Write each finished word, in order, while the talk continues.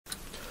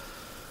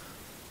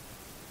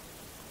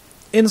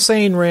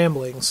Insane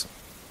ramblings.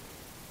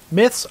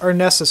 Myths are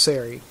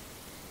necessary.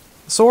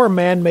 So are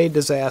man-made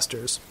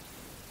disasters.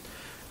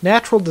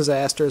 Natural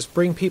disasters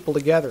bring people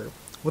together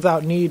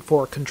without need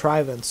for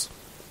contrivance.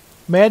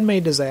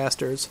 Man-made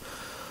disasters,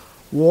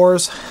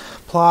 wars,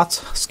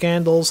 plots,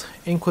 scandals,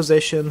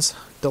 inquisitions,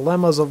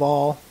 dilemmas of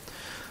all,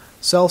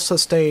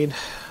 self-sustained,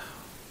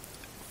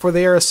 for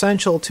they are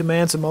essential to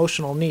man's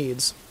emotional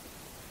needs.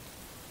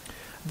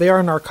 They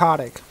are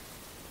narcotic.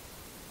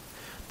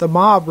 The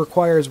mob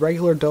requires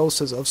regular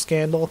doses of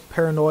scandal,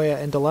 paranoia,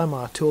 and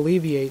dilemma to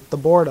alleviate the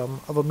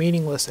boredom of a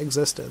meaningless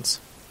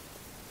existence.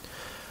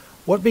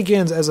 What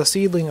begins as a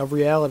seedling of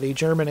reality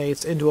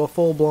germinates into a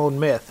full-blown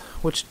myth,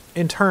 which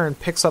in turn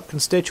picks up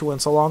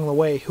constituents along the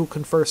way who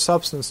confer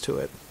substance to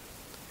it.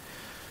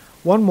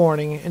 One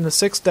morning, in the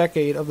 6th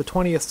decade of the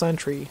 20th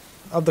century,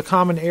 of the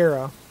Common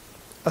Era,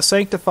 a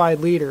sanctified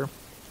leader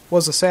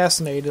was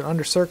assassinated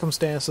under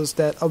circumstances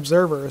that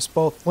observers,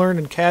 both learned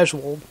and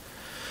casual,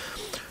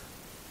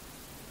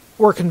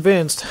 were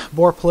convinced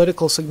bore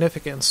political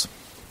significance.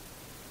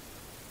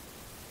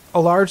 A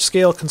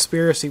large-scale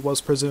conspiracy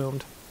was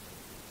presumed.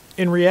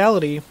 In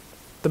reality,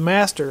 the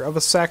master of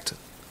a sect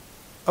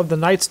of the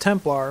Knights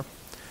Templar,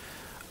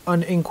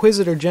 an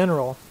inquisitor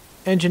general,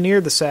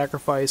 engineered the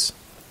sacrifice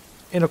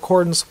in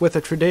accordance with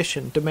a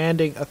tradition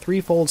demanding a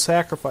threefold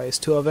sacrifice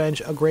to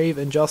avenge a grave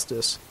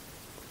injustice.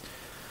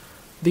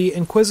 The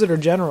inquisitor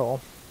general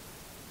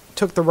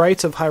took the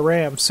rights of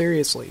Hiram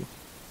seriously,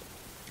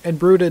 and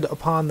brooded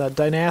upon the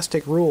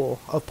dynastic rule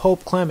of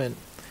Pope Clement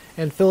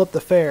and Philip the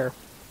Fair,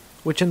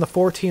 which in the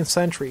 14th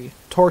century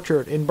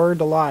tortured and burned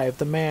alive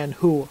the man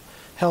who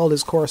held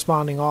his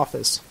corresponding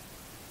office.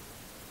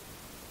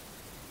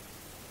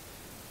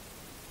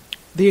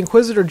 The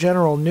Inquisitor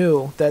General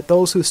knew that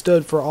those who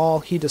stood for all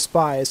he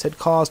despised had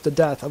caused the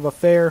death of a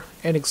fair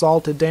and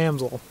exalted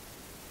damsel,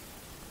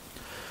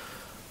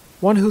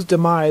 one whose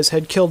demise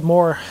had killed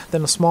more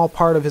than a small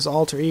part of his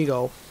alter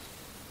ego.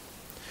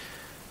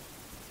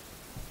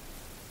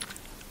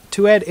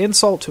 To add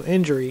insult to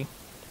injury,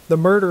 the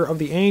murder of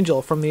the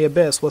angel from the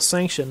abyss was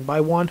sanctioned by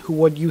one who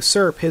would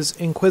usurp his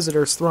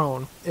inquisitor's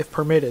throne, if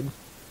permitted.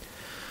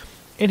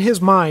 In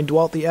his mind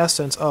dwelt the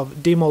essence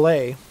of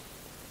Demolay,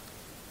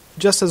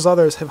 just as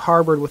others have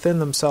harbored within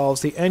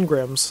themselves the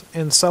engrams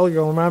and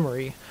cellular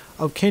memory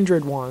of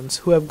kindred ones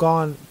who have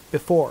gone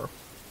before.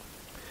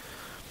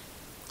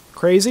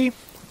 Crazy?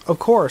 Of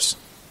course.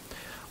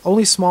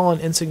 Only small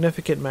and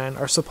insignificant men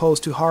are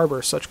supposed to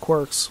harbor such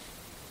quirks.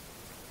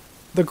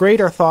 The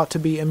great are thought to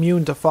be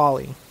immune to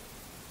folly.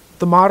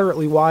 The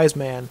moderately wise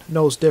man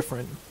knows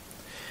different.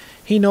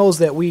 He knows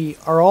that we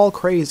are all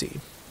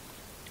crazy,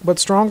 but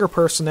stronger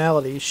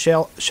personalities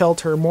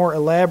shelter more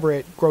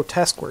elaborate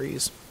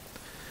grotesqueries.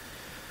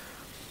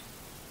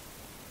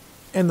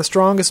 And the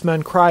strongest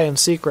men cry in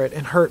secret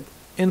and hurt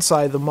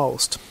inside the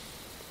most.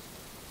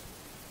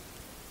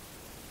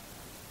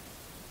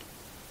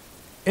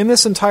 In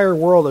this entire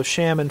world of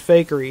sham and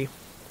fakery,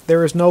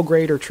 there is no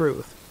greater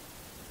truth.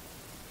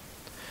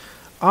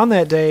 On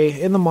that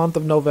day, in the month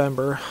of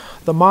November,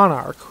 the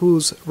monarch,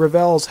 whose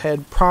revels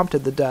had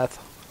prompted the death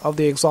of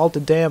the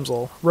exalted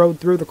damsel, rode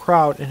through the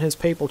crowd in his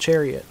papal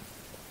chariot.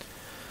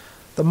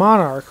 The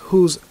monarch,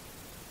 whose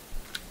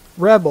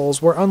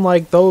rebels were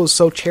unlike those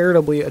so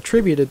charitably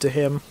attributed to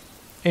him,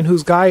 and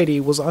whose gaiety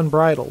was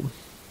unbridled.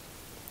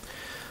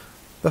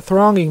 The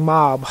thronging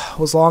mob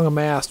was long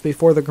amassed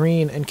before the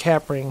green and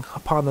capering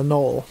upon the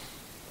knoll.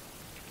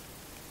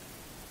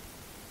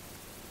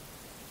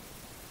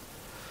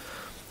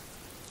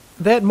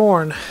 That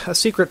morn, a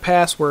secret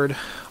password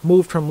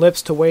moved from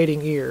lips to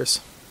waiting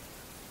ears.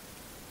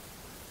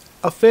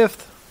 A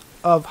fifth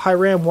of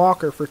Hiram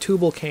Walker for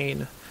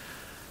Tubal-Cain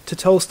to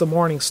toast the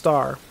morning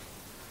star.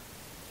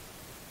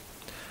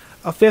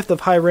 A fifth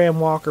of Hiram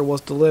Walker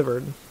was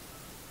delivered,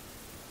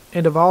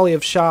 and a volley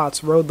of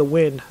shots rode the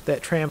wind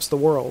that tramps the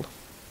world.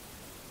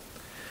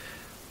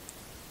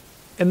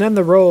 And then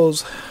the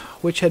rose,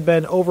 which had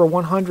been over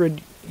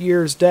 100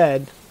 years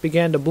dead,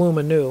 began to bloom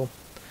anew.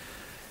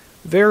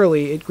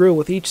 Verily, it grew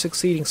with each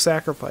succeeding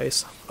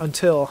sacrifice,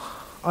 until,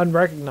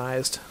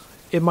 unrecognized,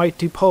 it might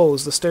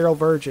depose the sterile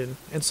virgin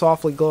and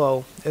softly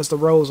glow as the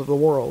rose of the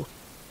world.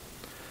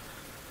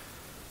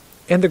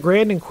 And the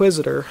Grand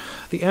Inquisitor,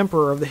 the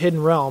Emperor of the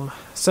Hidden Realm,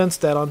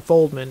 sensed that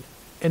unfoldment,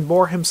 and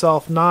bore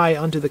himself nigh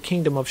unto the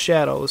kingdom of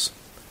shadows,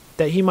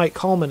 that he might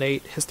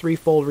culminate his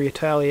threefold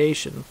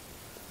retaliation.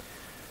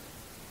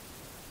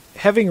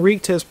 Having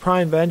wreaked his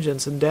prime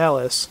vengeance in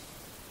Dallas,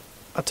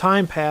 a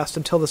time passed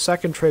until the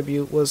second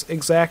tribute was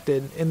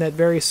exacted in that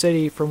very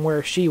city from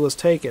where she was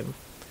taken.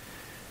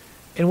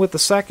 And with the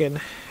second,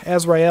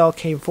 Azrael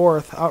came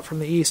forth out from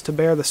the east to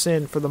bear the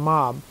sin for the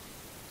mob.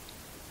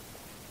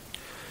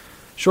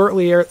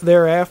 Shortly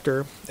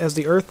thereafter, as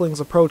the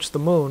earthlings approached the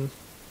moon,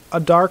 a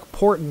dark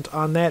portent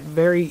on that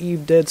very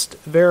eve didst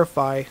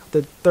verify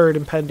the third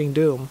impending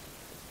doom.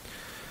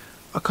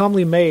 A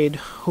comely maid,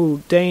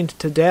 who deigned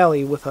to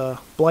dally with a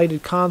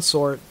blighted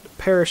consort,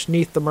 perished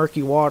neath the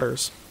murky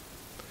waters.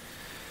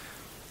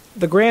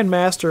 The Grand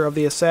Master of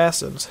the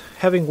Assassins,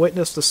 having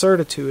witnessed the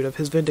certitude of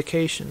his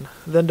vindication,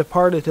 then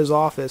departed his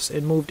office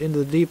and moved into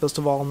the deepest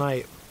of all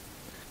night.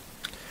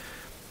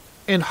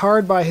 And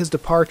hard by his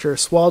departure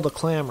swelled a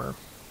clamor,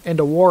 and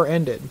a war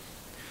ended.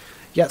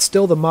 Yet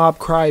still the mob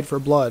cried for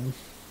blood.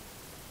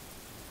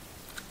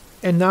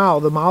 And now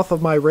the mouth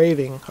of my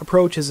raving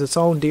approaches its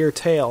own dear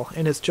tail,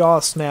 and its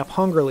jaws snap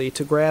hungrily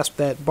to grasp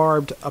that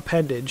barbed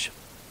appendage.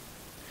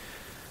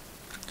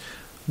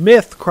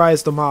 Myth,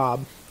 cries the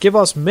mob. Give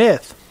us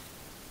myth.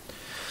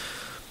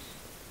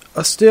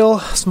 A still,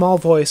 small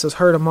voice is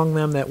heard among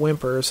them that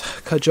whimpers,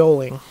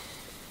 cajoling.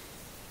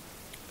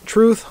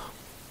 Truth,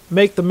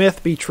 make the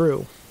myth be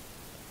true.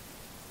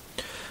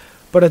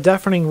 But a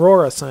deafening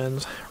roar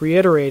ascends,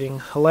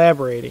 reiterating,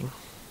 elaborating.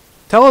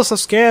 Tell us a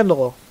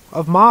scandal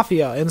of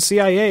mafia and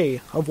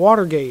CIA, of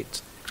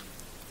Watergate,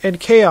 and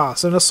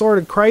chaos and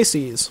assorted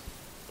crises,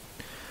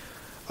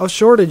 of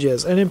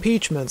shortages and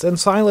impeachments and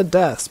silent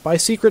deaths by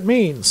secret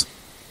means.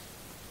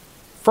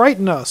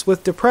 Frighten us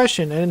with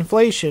depression and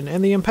inflation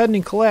and the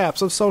impending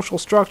collapse of social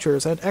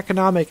structures and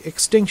economic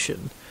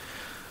extinction.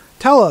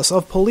 Tell us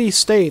of police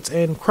states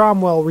and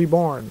Cromwell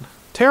reborn.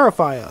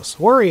 Terrify us,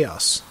 worry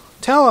us.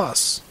 Tell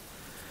us.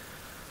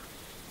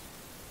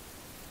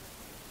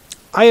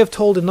 I have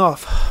told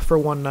enough for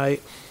one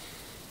night.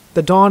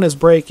 The dawn is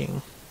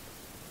breaking.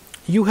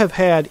 You have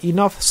had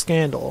enough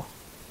scandal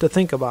to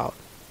think about.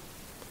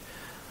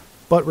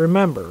 But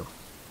remember,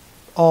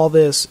 all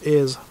this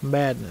is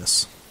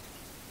madness.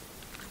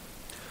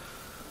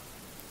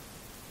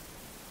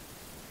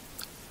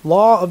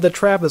 Law of the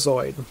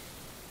trapezoid.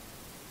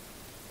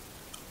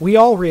 We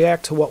all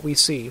react to what we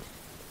see.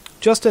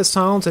 Just as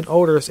sounds and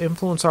odors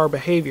influence our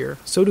behavior,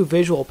 so do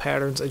visual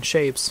patterns and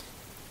shapes.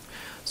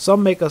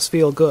 Some make us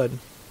feel good.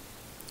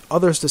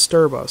 Others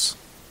disturb us.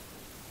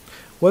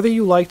 Whether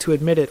you like to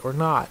admit it or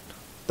not,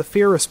 the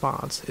fear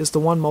response is the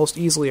one most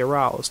easily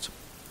aroused.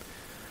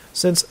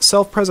 Since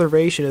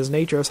self-preservation is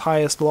nature's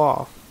highest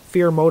law,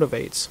 fear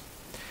motivates.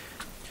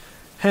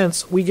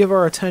 Hence, we give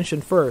our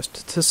attention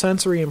first to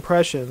sensory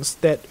impressions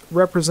that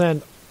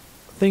represent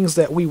things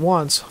that we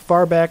once,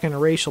 far back in a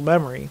racial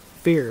memory,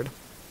 feared.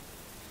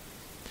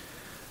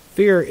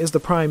 Fear is the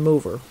prime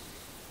mover.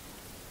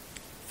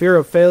 Fear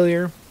of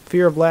failure,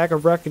 fear of lack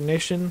of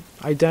recognition,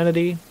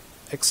 identity,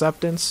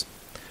 acceptance,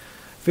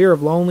 fear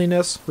of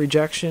loneliness,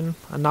 rejection,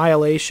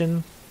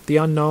 annihilation, the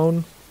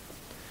unknown.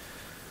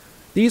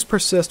 These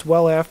persist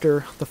well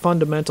after the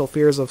fundamental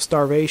fears of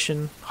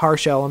starvation,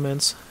 harsh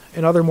elements,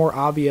 and other more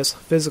obvious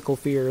physical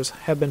fears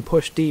have been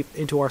pushed deep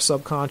into our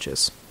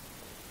subconscious.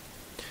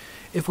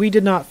 If we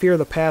did not fear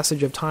the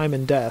passage of time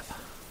and death,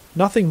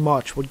 nothing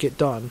much would get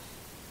done.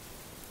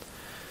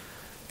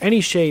 Any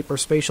shape or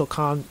spatial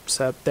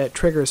concept that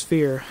triggers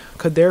fear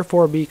could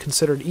therefore be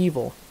considered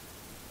evil.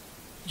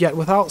 Yet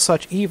without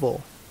such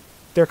evil,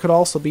 there could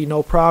also be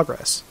no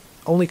progress,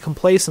 only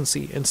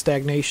complacency and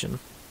stagnation.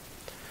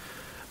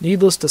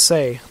 Needless to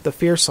say, the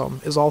fearsome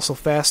is also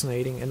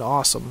fascinating and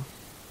awesome.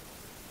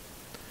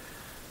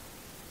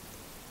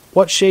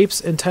 What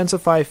shapes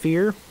intensify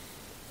fear?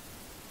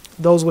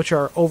 Those which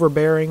are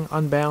overbearing,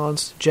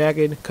 unbalanced,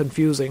 jagged,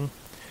 confusing.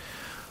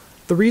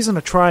 The reason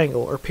a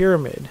triangle or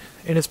pyramid,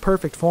 in its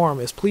perfect form,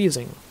 is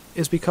pleasing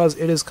is because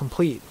it is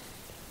complete,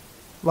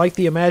 like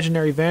the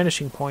imaginary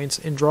vanishing points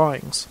in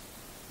drawings.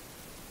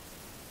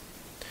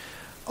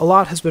 A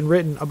lot has been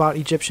written about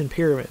Egyptian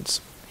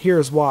pyramids. Here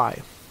is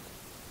why.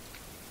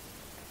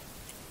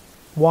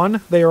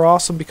 1. They are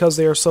awesome because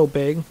they are so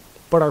big,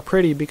 but are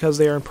pretty because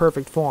they are in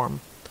perfect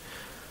form.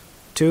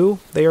 2.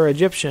 They are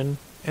Egyptian,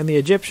 and the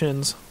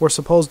Egyptians were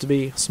supposed to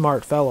be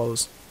smart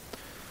fellows.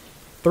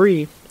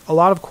 3. A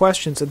lot of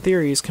questions and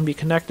theories can be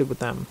connected with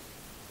them.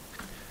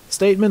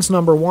 Statements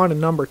number 1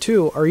 and number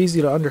 2 are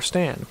easy to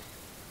understand.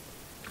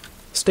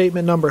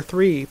 Statement number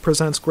 3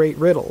 presents great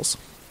riddles,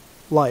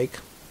 like,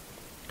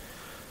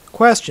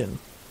 question,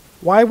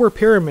 why were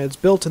pyramids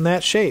built in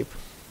that shape?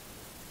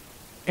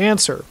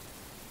 Answer,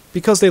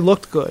 because they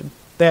looked good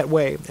that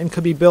way and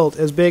could be built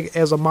as big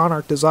as a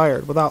monarch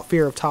desired without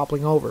fear of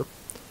toppling over.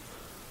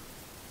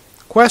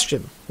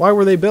 Question, why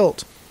were they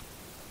built?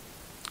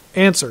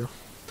 Answer,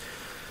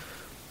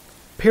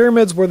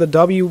 pyramids were the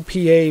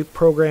WPA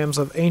programs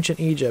of ancient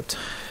Egypt.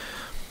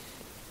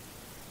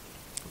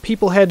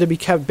 People had to be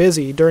kept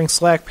busy during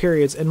slack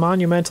periods and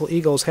monumental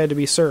egos had to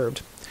be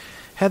served.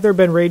 Had there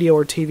been radio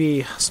or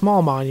TV,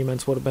 small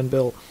monuments would have been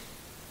built.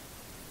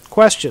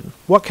 Question,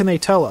 what can they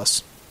tell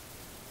us?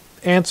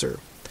 Answer,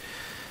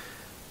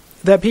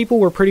 that people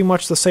were pretty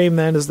much the same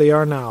then as they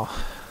are now.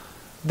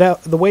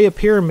 That the way a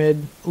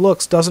pyramid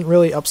looks doesn't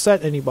really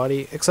upset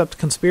anybody except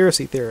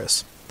conspiracy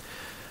theorists.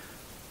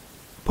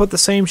 Put the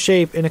same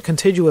shape in a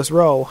contiguous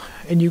row,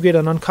 and you get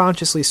an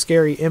unconsciously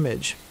scary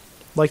image,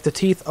 like the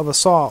teeth of a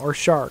saw or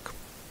shark,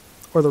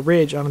 or the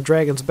ridge on a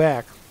dragon's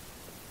back.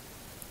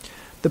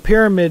 The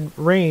pyramid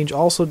range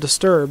also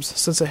disturbs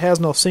since it has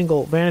no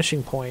single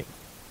vanishing point.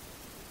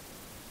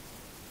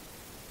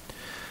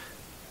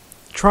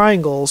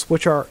 Triangles,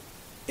 which are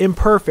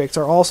imperfect,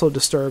 are also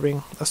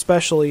disturbing,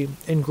 especially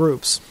in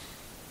groups.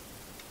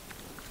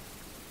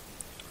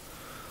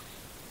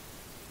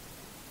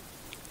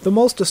 The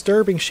most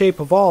disturbing shape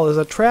of all is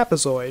a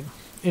trapezoid,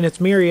 in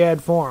its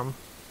myriad form.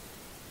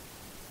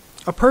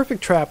 A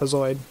perfect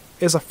trapezoid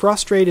is a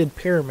frustrated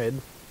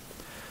pyramid.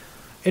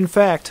 In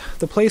fact,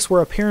 the place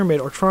where a pyramid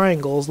or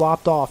triangle is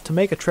lopped off to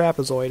make a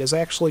trapezoid is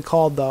actually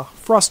called the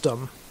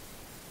frustum.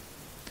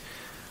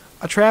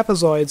 A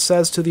trapezoid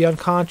says to the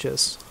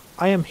unconscious,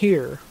 I am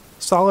here,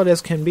 solid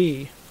as can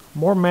be,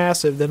 more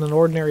massive than an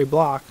ordinary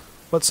block,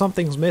 but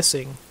something's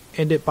missing,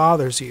 and it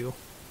bothers you.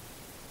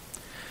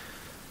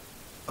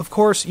 Of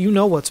course, you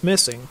know what's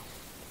missing.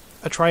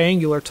 A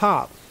triangular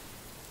top,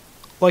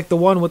 like the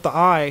one with the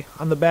eye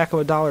on the back of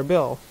a dollar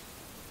bill.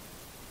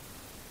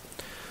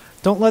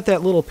 Don't let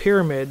that little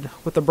pyramid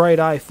with the bright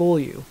eye fool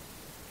you.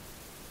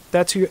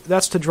 That's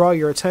to draw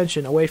your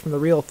attention away from the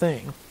real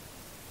thing,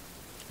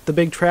 the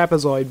big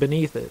trapezoid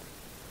beneath it.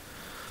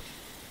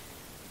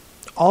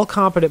 All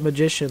competent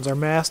magicians are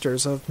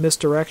masters of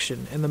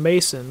misdirection, and the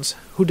Masons,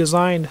 who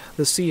designed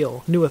the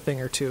seal, knew a thing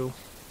or two.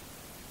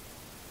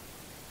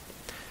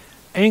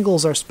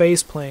 Angles are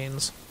space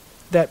planes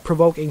that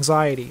provoke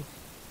anxiety.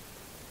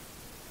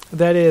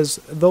 That is,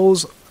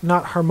 those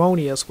not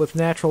harmonious with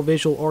natural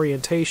visual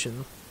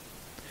orientation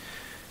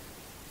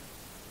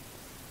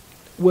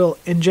will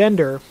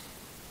engender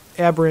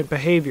aberrant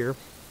behavior.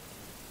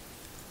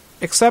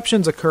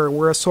 Exceptions occur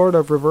where a sort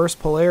of reverse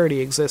polarity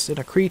exists in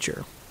a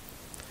creature,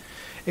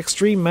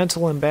 extreme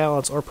mental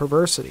imbalance or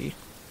perversity,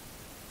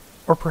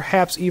 or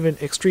perhaps even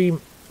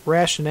extreme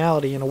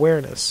rationality and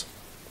awareness.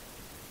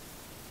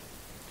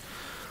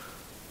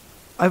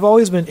 I've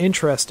always been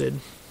interested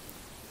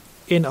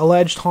in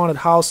alleged haunted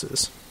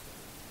houses,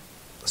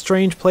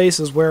 strange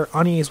places where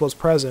unease was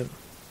present,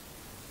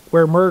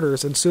 where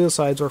murders and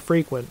suicides were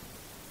frequent,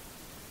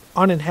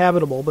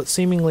 uninhabitable but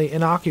seemingly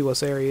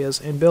innocuous areas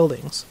and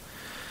buildings,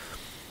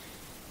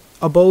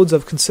 abodes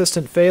of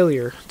consistent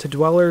failure to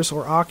dwellers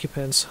or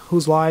occupants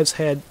whose lives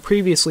had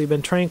previously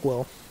been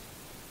tranquil.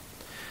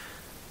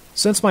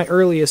 Since my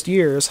earliest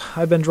years,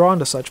 I've been drawn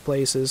to such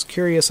places,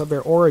 curious of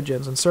their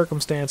origins and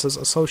circumstances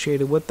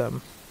associated with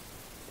them.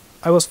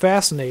 I was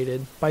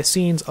fascinated by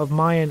scenes of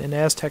Mayan and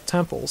Aztec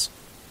temples,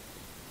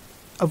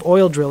 of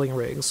oil drilling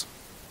rigs,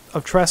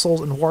 of trestles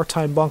and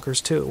wartime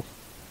bunkers too.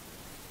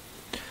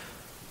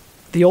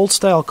 The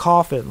old-style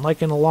coffin,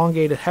 like an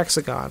elongated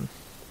hexagon,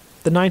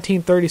 the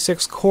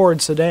 1936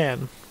 Cord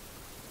sedan,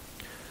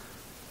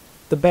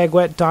 the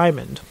baguette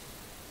diamond,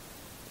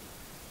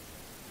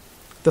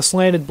 the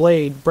slanted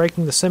blade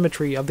breaking the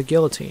symmetry of the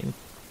guillotine.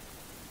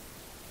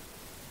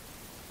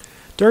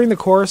 During the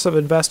course of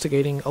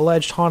investigating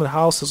alleged haunted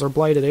houses or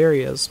blighted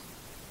areas,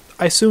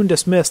 I soon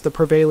dismissed the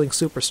prevailing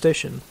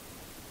superstition,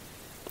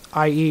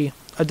 i.e.,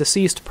 a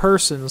deceased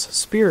person's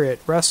spirit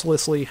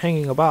restlessly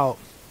hanging about.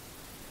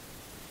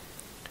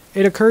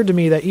 It occurred to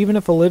me that even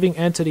if a living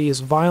entity's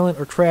violent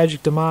or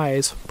tragic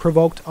demise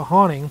provoked a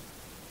haunting,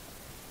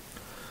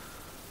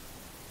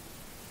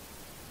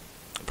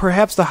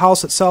 perhaps the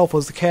house itself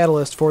was the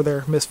catalyst for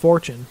their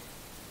misfortune.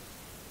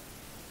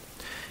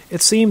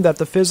 It seemed that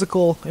the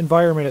physical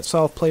environment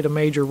itself played a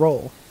major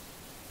role.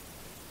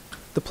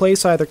 The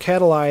place either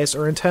catalyzed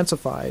or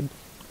intensified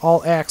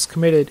all acts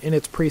committed in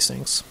its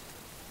precincts.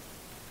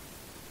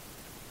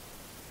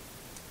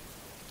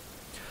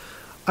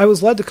 I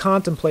was led to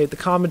contemplate the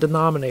common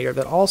denominator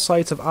that all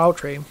sites of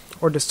outre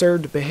or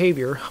disturbed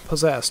behavior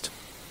possessed.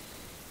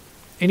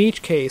 In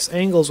each case,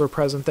 angles were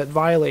present that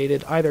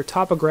violated either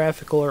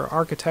topographical or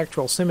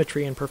architectural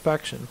symmetry and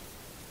perfection.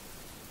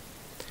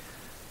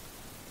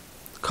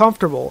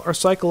 Comfortable or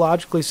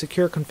psychologically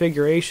secure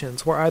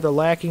configurations were either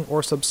lacking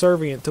or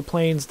subservient to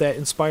planes that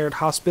inspired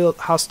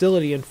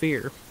hostility and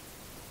fear.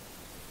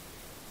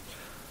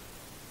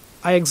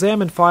 I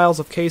examined files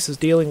of cases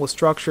dealing with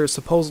structures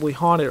supposedly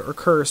haunted or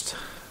cursed,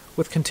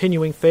 with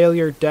continuing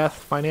failure, death,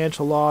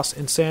 financial loss,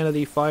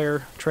 insanity,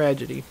 fire,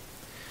 tragedy.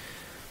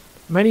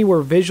 Many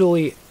were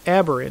visually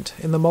aberrant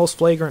in the most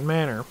flagrant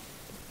manner.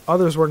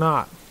 Others were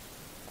not.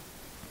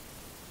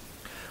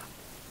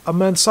 A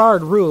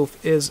mansard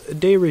roof is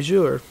de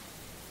rigueur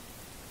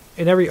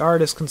in every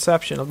artist's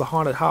conception of the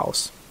haunted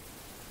house.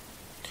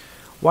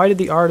 Why did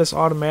the artist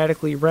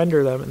automatically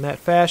render them in that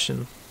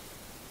fashion?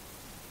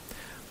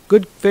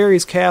 Good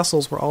fairies'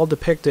 castles were all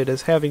depicted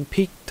as having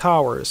peaked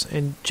towers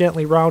and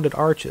gently rounded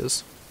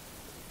arches.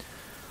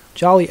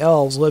 Jolly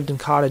elves lived in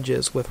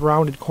cottages with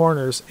rounded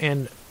corners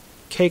and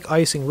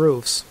cake-icing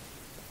roofs.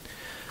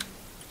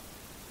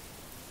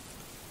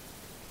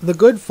 The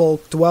good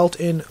folk dwelt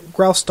in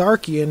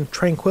Graustarkian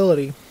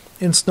tranquility,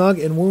 in snug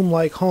and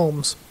womb-like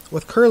homes,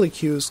 with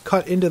curlicues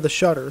cut into the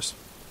shutters.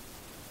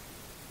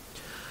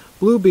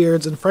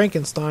 Bluebeards and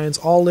Frankensteins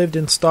all lived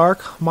in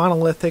stark,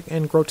 monolithic,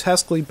 and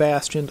grotesquely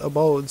bastioned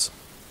abodes.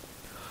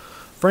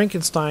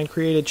 Frankenstein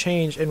created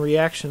change and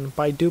reaction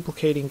by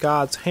duplicating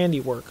God's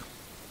handiwork.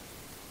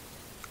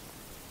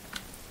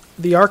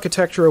 The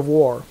architecture of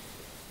war.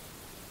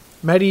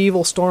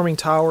 Medieval storming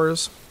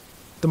towers,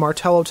 the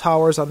Martello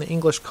Towers on the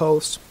English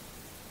coast,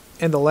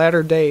 and the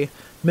latter-day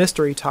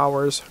Mystery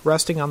Towers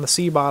resting on the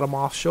sea bottom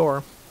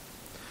offshore.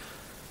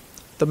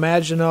 The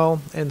Maginot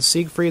and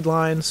Siegfried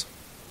lines,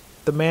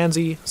 the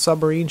Manzi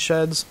submarine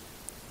sheds,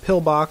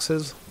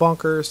 pillboxes,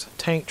 bunkers,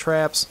 tank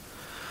traps,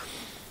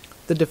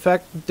 the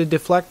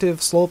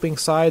deflective sloping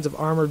sides of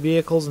armored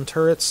vehicles and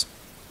turrets,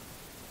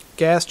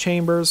 gas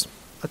chambers,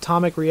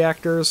 atomic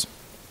reactors,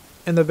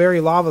 and the very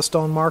lava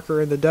stone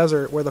marker in the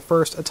desert where the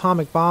first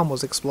atomic bomb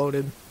was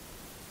exploded.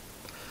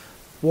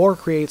 War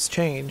creates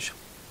change.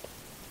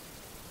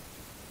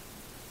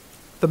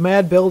 The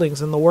mad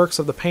buildings and the works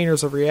of the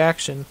painters of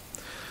reaction,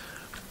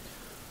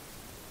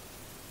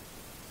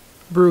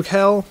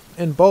 Bruegel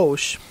and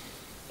Bosch,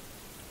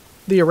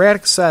 the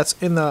erratic sets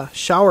in the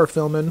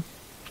Schauerfilmen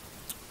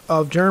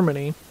of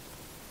Germany,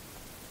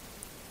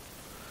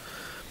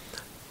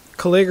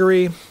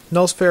 Caligari,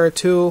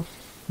 Nosferatu,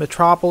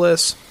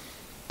 Metropolis,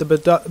 the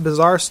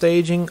bizarre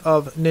staging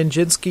of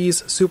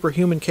Nijinsky's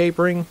superhuman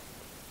capering,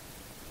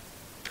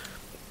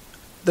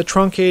 the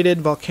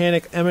truncated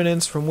volcanic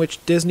eminence from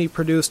which Disney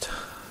produced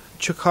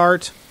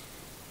Chukkart,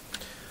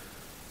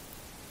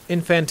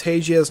 in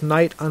Fantasia's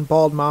Night on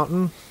Bald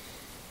Mountain,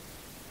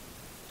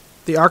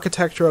 the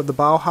architecture of the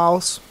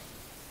Bauhaus,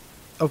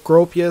 of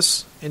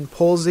Gropius in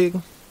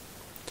Polzig,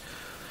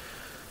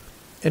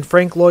 and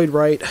Frank Lloyd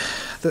Wright,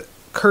 the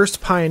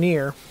cursed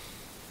pioneer,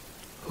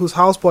 whose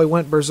houseboy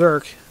went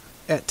berserk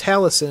at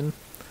Taliesin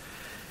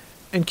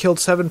and killed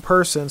 7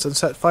 persons and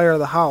set fire to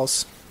the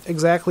house,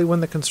 exactly when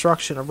the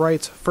construction of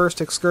Wright's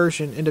first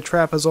excursion into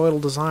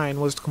trapezoidal design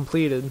was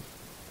completed.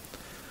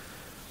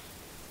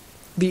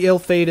 The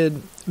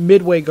ill-fated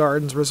Midway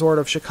Gardens resort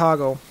of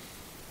Chicago.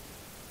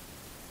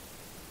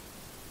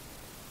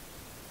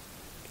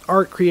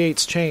 Art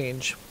creates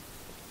change.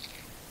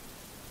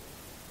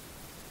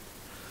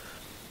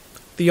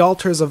 The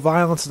altars of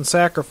violence and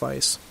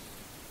sacrifice.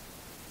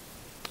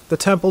 The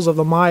temples of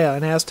the Maya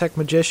and Aztec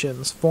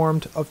magicians,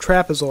 formed of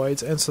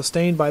trapezoids and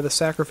sustained by the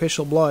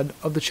sacrificial blood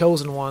of the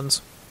chosen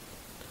ones.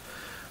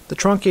 The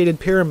truncated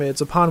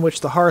pyramids upon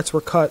which the hearts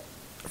were cut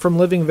from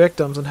living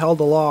victims and held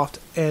aloft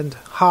and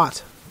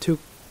hot to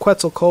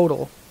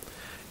Quetzalcoatl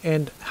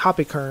and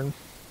Hapikern.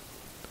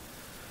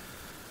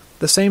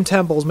 The same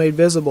temples made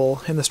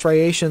visible in the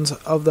striations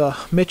of the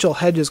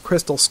Mitchell-Hedges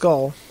crystal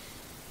skull.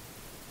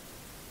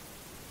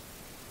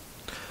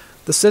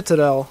 The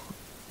citadel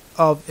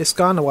of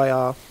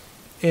Iskanawaya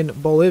in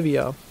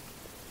Bolivia,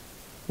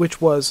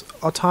 which was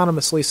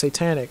autonomously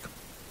satanic.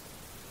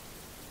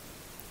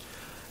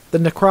 The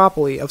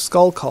necropoli of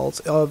skull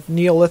cults of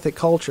Neolithic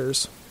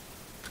cultures.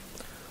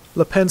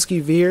 Lepenski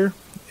Vir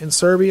in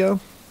Serbia,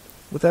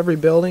 with every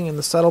building in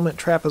the settlement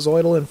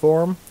trapezoidal in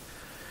form,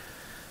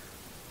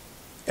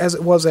 as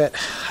it was at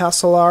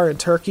Hasalar in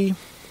Turkey,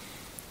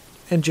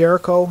 and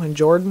Jericho in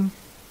Jordan.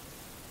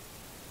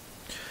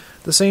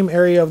 The same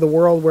area of the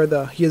world where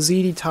the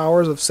Yazidi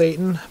towers of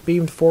Satan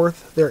beamed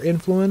forth their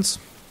influence,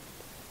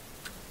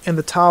 and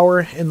the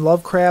tower in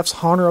Lovecraft's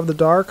Haunter of the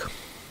Dark,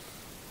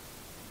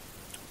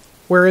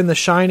 wherein the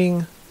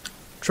shining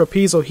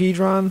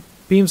trapezohedron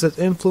beams its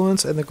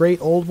influence, and the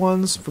great old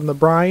ones from the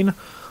brine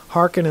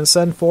hearken and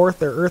send forth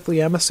their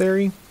earthly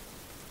emissary.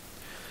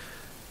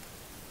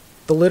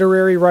 The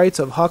literary rights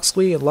of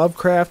Huxley and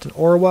Lovecraft and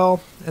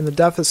Orwell, and the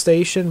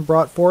devastation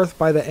brought forth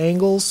by the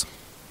Angles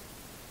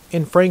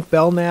in Frank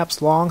Belknap's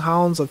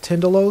Longhounds of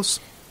Tindalos.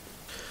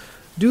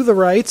 Do the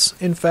rights,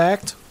 in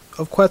fact,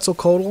 of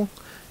Quetzalcoatl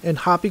and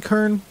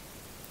Hapikern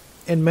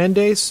and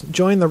Mendes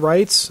join the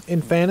rights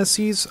in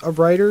fantasies of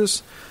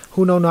writers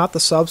who know not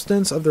the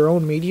substance of their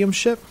own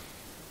mediumship?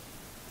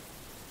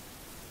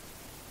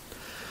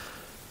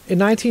 In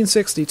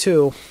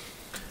 1962,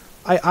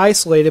 I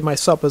isolated my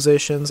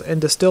suppositions and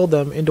distilled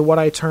them into what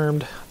I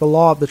termed the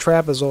law of the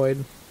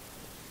trapezoid.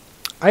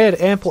 I had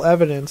ample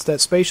evidence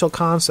that spatial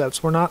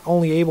concepts were not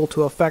only able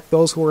to affect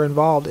those who were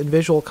involved in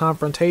visual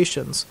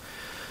confrontations,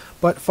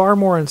 but far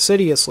more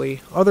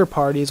insidiously, other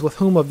parties with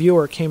whom a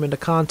viewer came into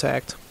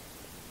contact.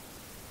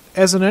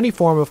 As in any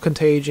form of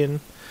contagion,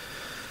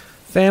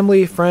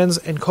 family, friends,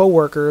 and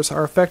co-workers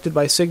are affected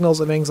by signals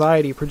of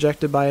anxiety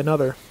projected by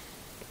another.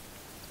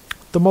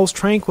 The most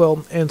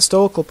tranquil and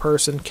stoical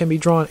person can be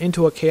drawn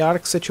into a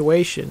chaotic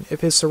situation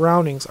if his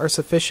surroundings are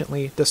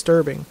sufficiently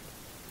disturbing.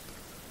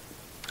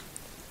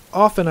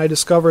 Often I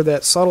discovered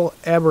that subtle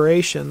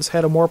aberrations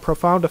had a more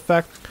profound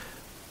effect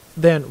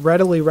than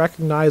readily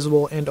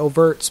recognizable and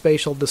overt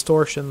spatial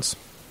distortions.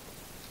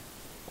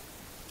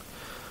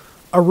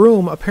 A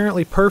room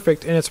apparently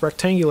perfect in its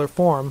rectangular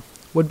form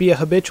would be a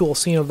habitual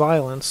scene of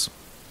violence.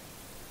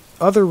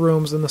 Other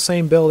rooms in the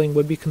same building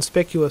would be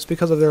conspicuous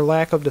because of their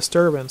lack of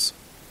disturbance.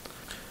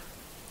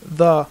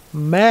 The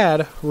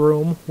mad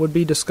room would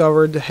be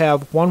discovered to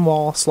have one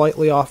wall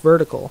slightly off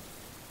vertical.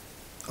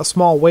 A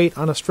small weight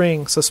on a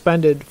string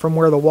suspended from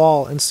where the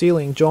wall and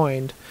ceiling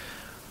joined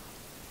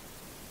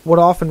would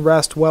often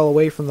rest well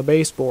away from the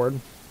baseboard.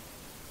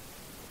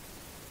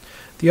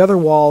 The other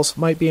walls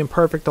might be in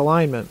perfect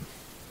alignment.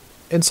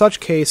 In such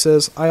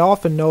cases, I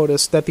often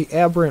noticed that the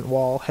aberrant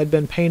wall had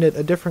been painted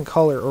a different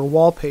color or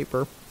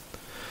wallpaper,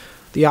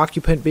 the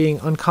occupant being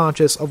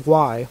unconscious of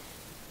why.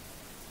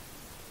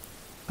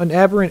 An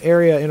aberrant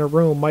area in a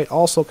room might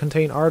also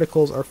contain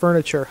articles or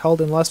furniture held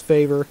in less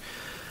favor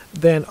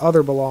than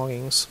other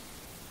belongings.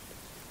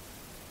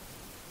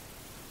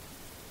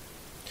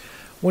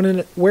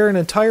 Where an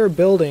entire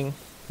building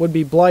would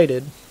be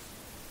blighted,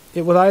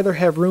 it would either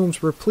have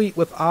rooms replete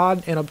with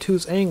odd and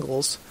obtuse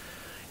angles,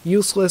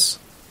 useless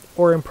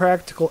or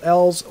impractical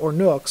ells or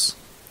nooks,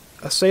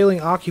 assailing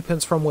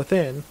occupants from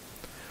within,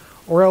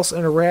 or else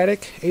an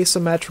erratic,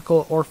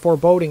 asymmetrical, or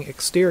foreboding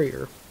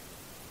exterior,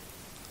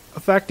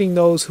 affecting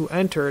those who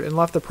entered and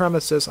left the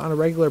premises on a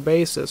regular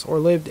basis or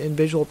lived in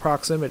visual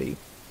proximity.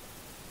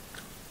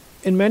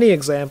 In many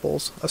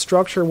examples, a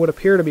structure would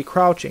appear to be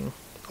crouching,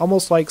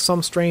 almost like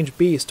some strange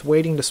beast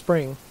waiting to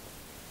spring,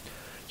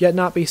 yet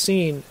not be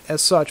seen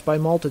as such by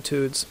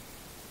multitudes.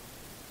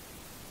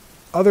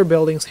 Other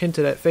buildings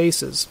hinted at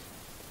faces.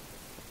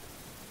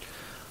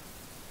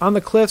 On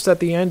the cliffs at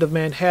the end of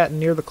Manhattan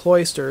near the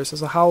cloisters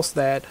is a house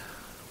that,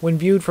 when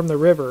viewed from the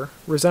river,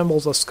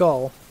 resembles a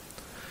skull.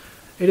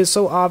 It is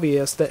so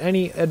obvious that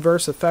any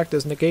adverse effect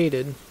is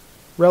negated,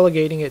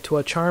 relegating it to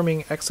a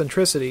charming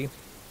eccentricity.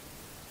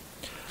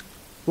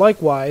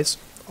 Likewise,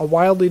 a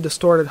wildly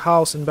distorted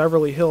house in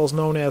Beverly Hills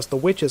known as the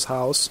Witch's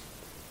House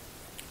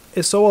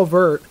is so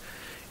overt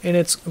in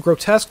its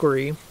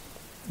grotesquerie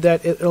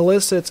that it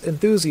elicits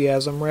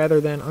enthusiasm rather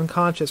than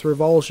unconscious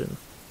revulsion.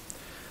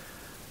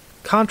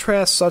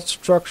 Contrast such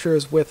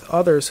structures with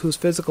others whose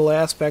physical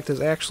aspect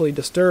is actually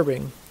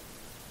disturbing,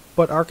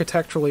 but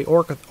architecturally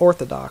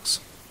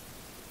orthodox.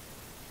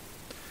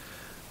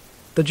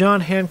 The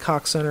John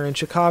Hancock Center in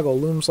Chicago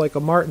looms like a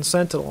Martin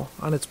Sentinel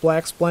on its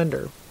black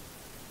splendor,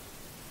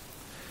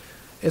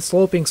 its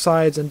sloping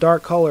sides and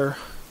dark color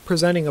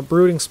presenting a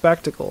brooding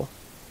spectacle,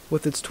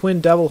 with its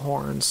twin devil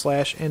horns /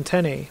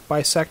 antennae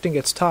bisecting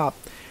its top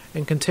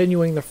and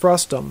continuing the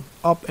frustum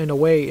up and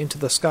away into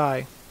the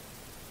sky.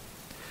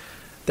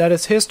 That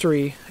its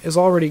history is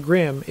already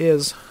grim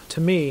is,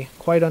 to me,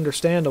 quite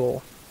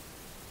understandable.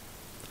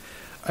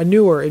 A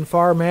newer and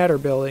far madder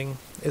building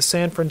is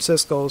San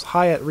Francisco's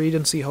Hyatt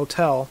Regency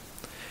Hotel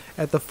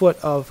at the foot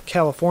of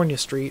California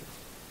Street.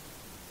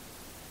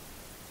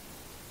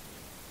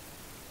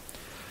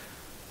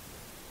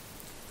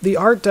 The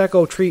Art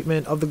Deco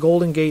treatment of the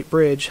Golden Gate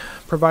Bridge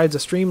provides a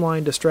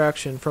streamlined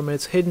distraction from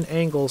its hidden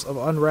angles of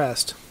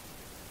unrest,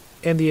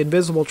 and the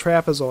invisible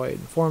trapezoid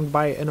formed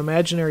by an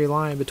imaginary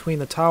line between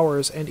the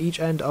towers and each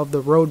end of the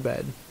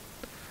roadbed.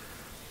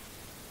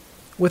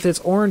 With its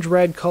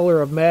orange-red color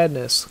of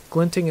madness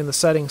glinting in the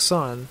setting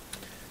sun,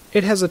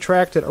 it has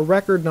attracted a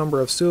record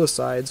number of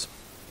suicides,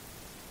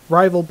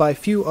 rivaled by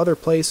few other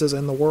places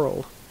in the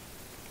world.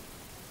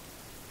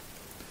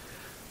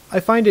 I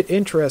find it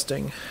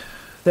interesting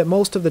that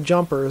most of the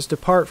jumpers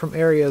depart from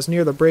areas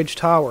near the bridge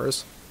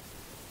towers,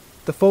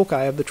 the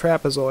foci of the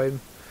trapezoid,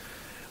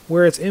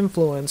 where its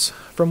influence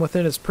from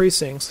within its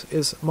precincts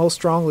is most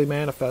strongly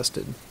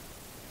manifested.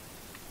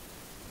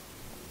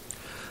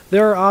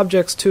 There are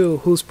objects, too,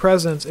 whose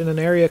presence in an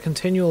area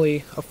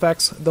continually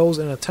affects those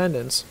in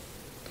attendance.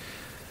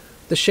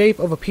 The shape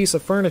of a piece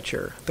of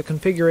furniture, the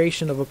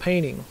configuration of a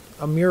painting,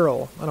 a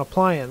mural, an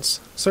appliance,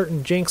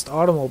 certain jinxed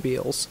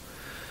automobiles,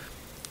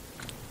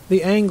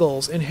 the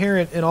angles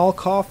inherent in all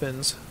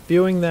coffins,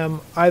 viewing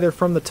them either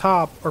from the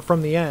top or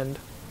from the end.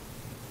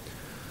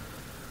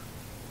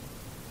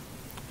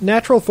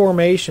 Natural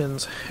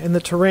formations in the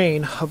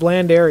terrain of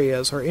land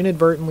areas or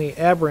inadvertently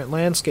aberrant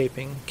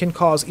landscaping can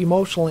cause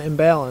emotional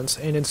imbalance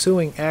and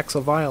ensuing acts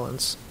of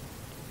violence.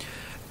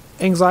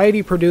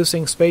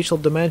 Anxiety-producing spatial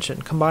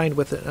dimension combined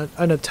with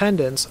an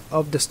attendance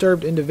of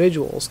disturbed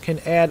individuals can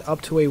add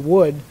up to a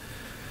wood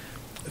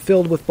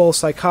filled with both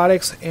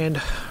psychotics and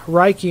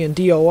Reichian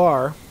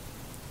DOR,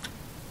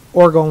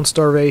 orgone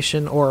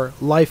starvation or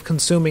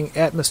life-consuming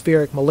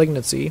atmospheric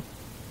malignancy.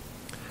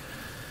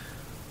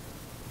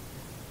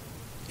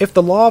 If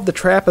the law of the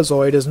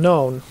trapezoid is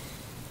known,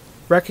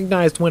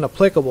 recognized when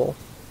applicable,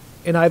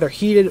 and either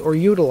heeded or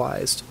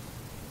utilized,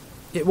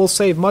 it will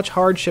save much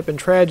hardship and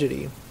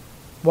tragedy,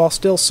 while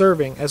still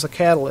serving as a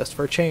catalyst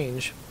for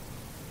change.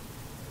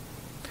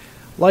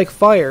 Like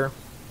fire,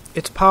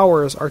 its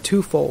powers are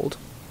twofold,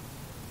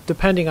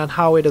 depending on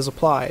how it is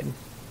applied.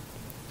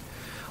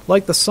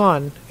 Like the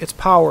sun, its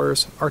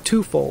powers are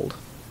twofold,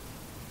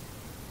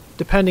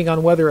 depending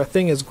on whether a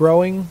thing is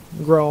growing,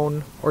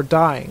 grown, or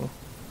dying.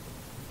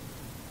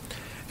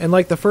 And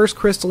like the first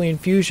crystalline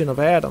fusion of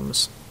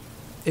atoms,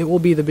 it will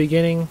be the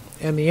beginning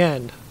and the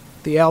end,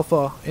 the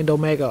alpha and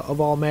omega of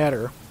all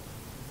matter.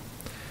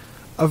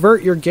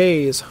 Avert your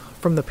gaze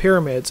from the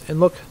pyramids and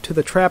look to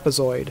the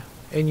trapezoid,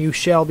 and you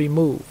shall be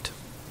moved.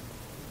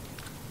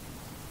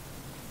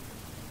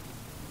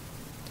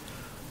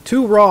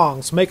 Two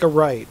wrongs make a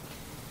right.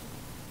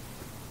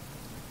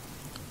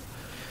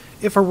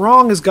 If a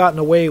wrong is gotten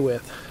away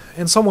with,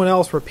 and someone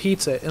else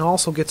repeats it and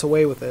also gets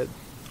away with it,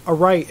 a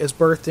right is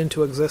birthed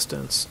into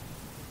existence.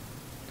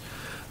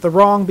 The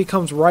wrong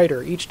becomes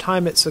righter each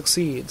time it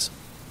succeeds.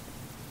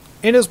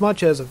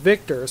 Inasmuch as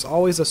victors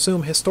always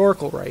assume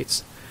historical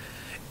rights,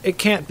 it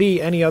can't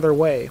be any other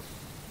way.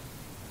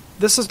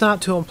 This is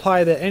not to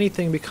imply that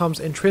anything becomes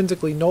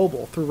intrinsically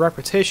noble through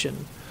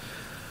repetition,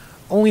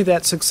 only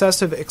that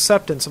successive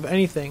acceptance of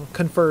anything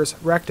confers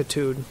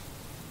rectitude.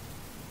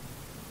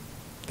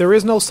 There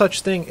is no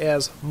such thing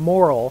as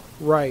moral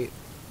right.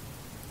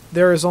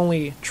 There is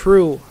only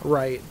true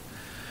right.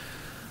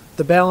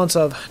 The balance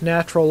of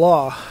natural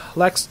law,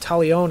 lex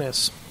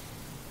talionis,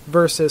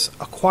 versus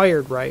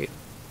acquired right,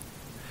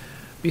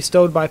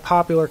 bestowed by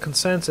popular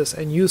consensus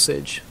and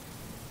usage,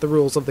 the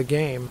rules of the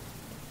game.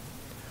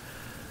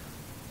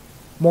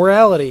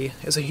 Morality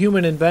is a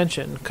human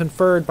invention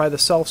conferred by the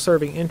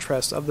self-serving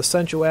interests of the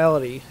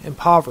sensuality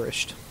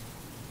impoverished.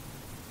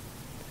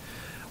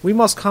 We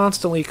must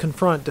constantly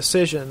confront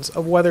decisions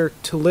of whether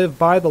to live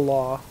by the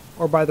law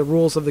or by the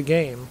rules of the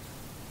game.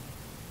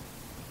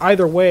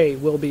 Either way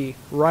will be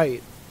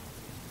right.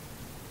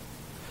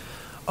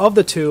 Of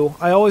the two,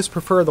 I always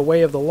prefer the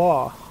way of the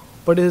law,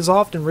 but it is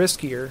often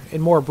riskier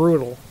and more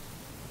brutal.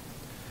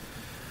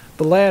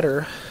 The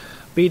latter,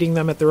 beating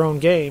them at their own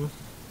game,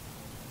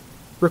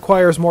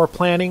 requires more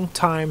planning,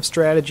 time,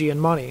 strategy,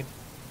 and money.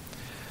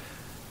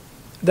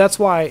 That's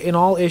why, in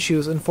all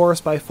issues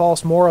enforced by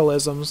false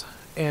moralisms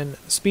and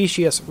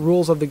specious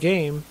rules of the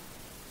game,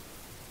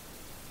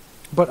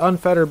 but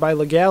unfettered by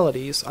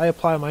legalities, I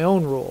apply my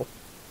own rule,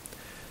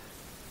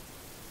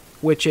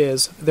 which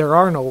is, there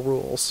are no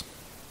rules.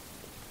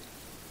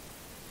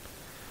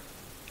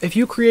 If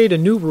you create a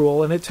new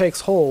rule and it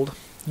takes hold,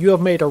 you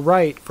have made a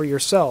right for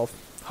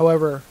yourself,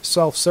 however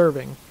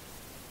self-serving.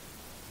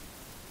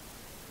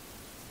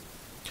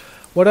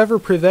 Whatever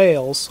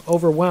prevails,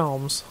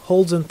 overwhelms,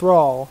 holds in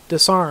thrall,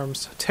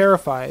 disarms,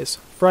 terrifies,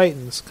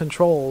 frightens,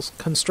 controls,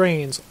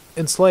 constrains,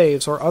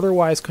 enslaves, or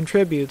otherwise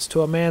contributes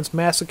to a man's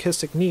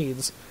masochistic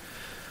needs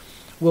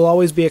will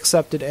always be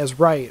accepted as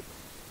right.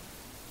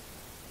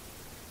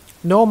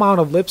 No amount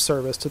of lip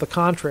service to the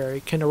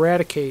contrary can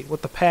eradicate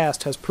what the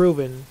past has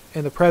proven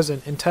and the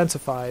present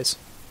intensifies.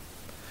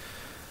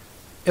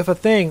 If a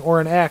thing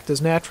or an act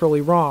is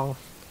naturally wrong,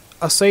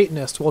 a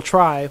Satanist will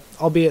try,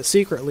 albeit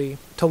secretly,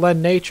 to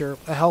lend nature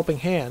a helping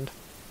hand,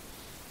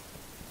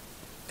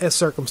 as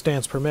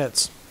circumstance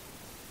permits.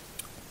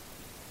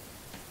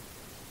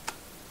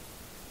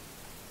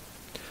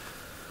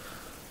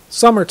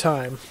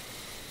 Summertime.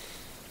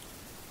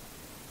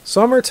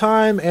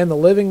 Summertime and the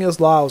living is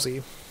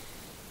lousy.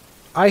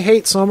 I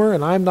hate summer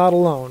and I'm not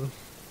alone.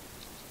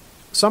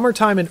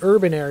 Summertime in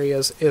urban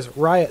areas is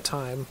riot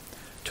time,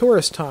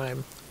 tourist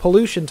time,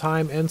 pollution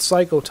time, and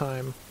psycho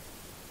time.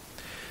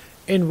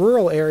 In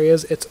rural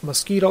areas it's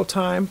mosquito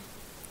time,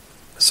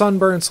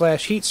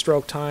 sunburn/heat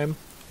stroke time,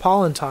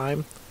 pollen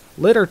time,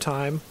 litter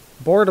time,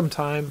 boredom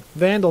time,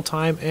 vandal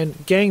time, and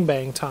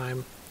gangbang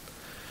time.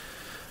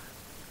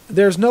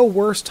 There's no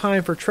worse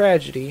time for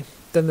tragedy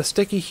than the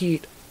sticky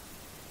heat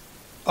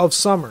of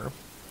summer,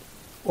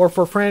 or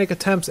for frantic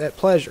attempts at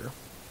pleasure.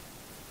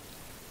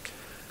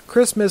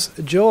 Christmas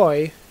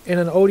joy in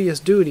an odious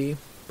duty,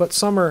 but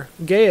summer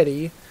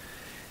gaiety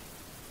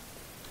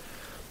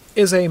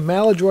is a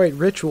maladroit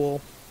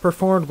ritual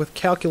performed with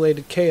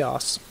calculated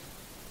chaos.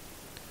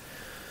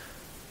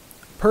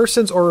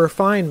 Persons or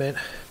refinement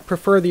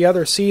prefer the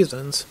other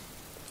seasons,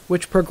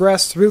 which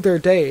progress through their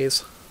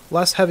days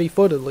less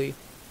heavy-footedly.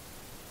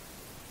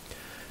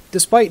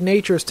 Despite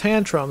nature's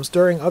tantrums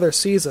during other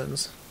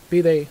seasons, be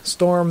they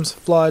storms,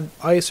 flood,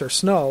 ice, or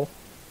snow,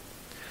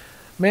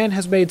 man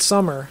has made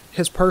summer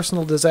his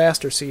personal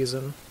disaster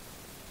season.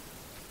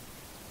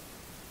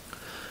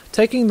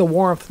 Taking the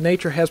warmth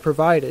nature has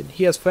provided,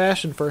 he has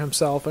fashioned for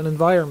himself an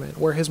environment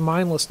where his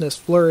mindlessness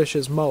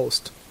flourishes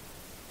most.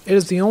 It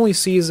is the only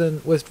season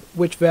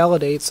which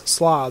validates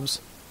slobs.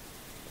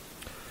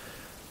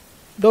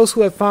 Those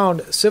who have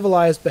found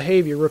civilized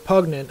behavior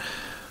repugnant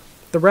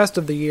the rest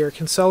of the year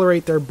can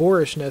celebrate their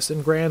boorishness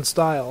in grand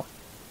style.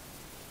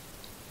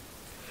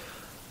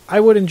 I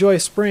would enjoy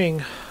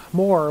spring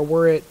more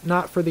were it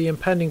not for the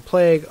impending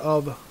plague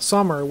of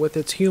summer with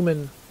its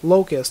human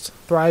locusts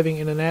thriving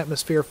in an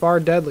atmosphere far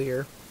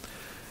deadlier,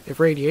 if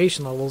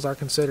radiation levels are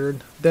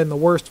considered, than the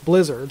worst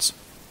blizzards.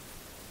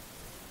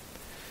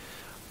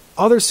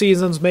 Other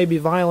seasons may be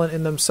violent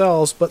in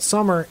themselves, but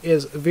summer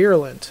is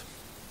virulent,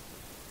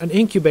 an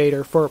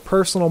incubator for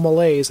personal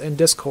malaise and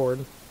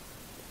discord.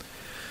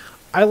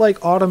 I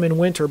like autumn and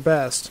winter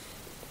best.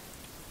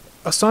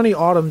 A sunny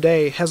autumn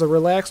day has a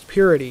relaxed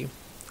purity,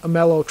 a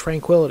mellow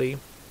tranquility.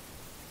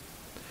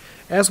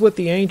 As with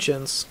the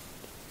ancients,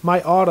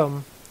 my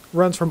autumn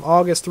runs from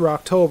August through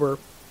October,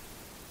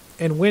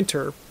 and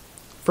winter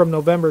from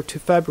November to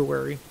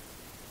February.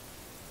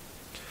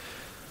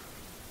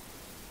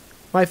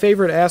 My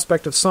favorite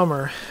aspect of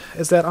summer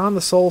is that on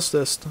the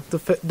solstice,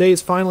 the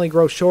days finally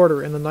grow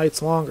shorter and the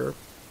nights longer.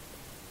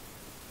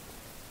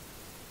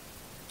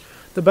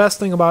 The best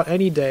thing about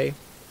any day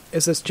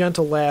is its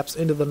gentle lapse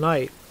into the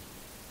night,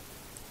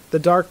 the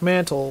dark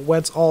mantle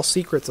whence all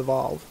secrets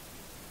evolve.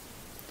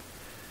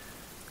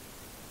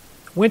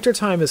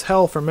 Wintertime is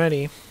hell for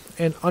many,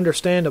 and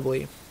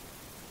understandably.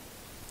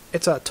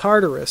 It's a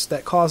Tartarus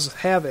that causes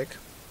havoc.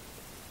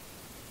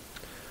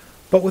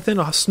 But within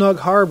a snug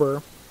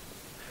harbor,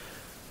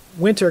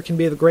 winter can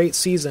be the great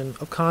season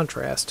of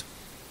contrast.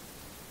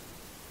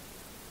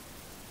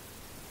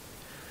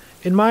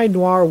 In my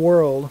noir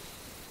world,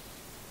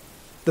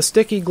 the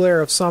sticky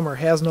glare of summer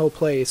has no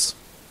place,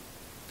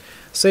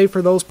 save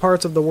for those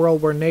parts of the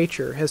world where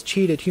nature has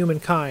cheated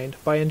humankind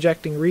by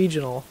injecting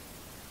regional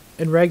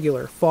and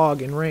regular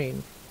fog and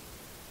rain.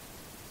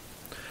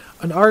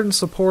 An ardent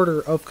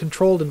supporter of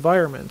controlled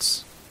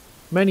environments,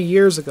 many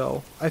years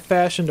ago I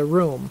fashioned a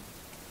room,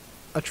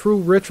 a true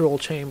ritual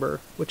chamber,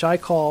 which I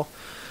call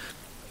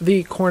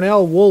the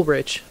Cornell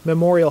Woolrich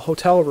Memorial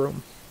Hotel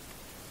Room.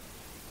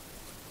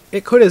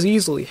 It could as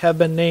easily have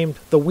been named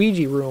the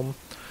Ouija Room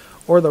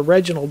or the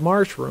Reginald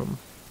Marsh Room.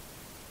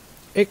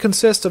 It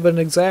consists of an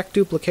exact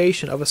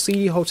duplication of a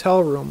seedy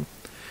hotel room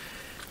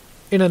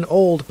in an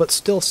old but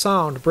still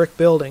sound brick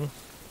building.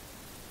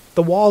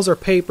 The walls are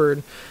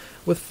papered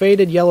with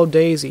faded yellow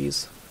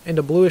daisies, and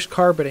a bluish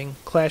carpeting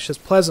clashes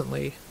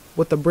pleasantly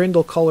with the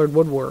brindle-colored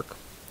woodwork.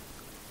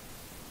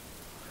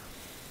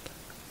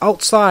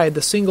 Outside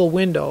the single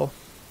window,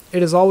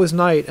 it is always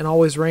night and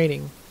always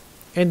raining,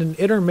 and an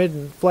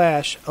intermittent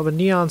flash of a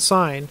neon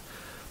sign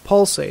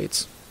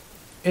pulsates,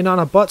 and on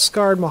a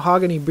butt-scarred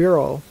mahogany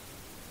bureau,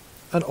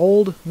 an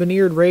old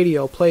veneered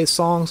radio plays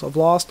songs of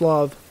lost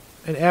love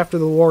and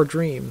after-the-war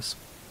dreams.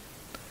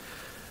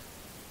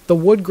 The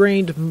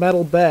wood-grained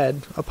metal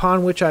bed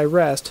upon which I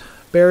rest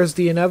bears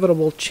the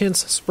inevitable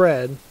chintz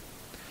spread,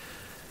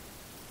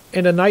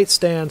 and a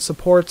nightstand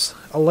supports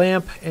a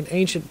lamp and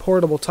ancient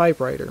portable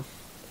typewriter.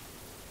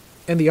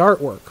 And the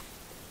artwork.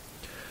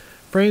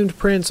 Framed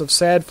prints of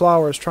sad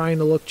flowers trying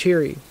to look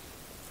cheery,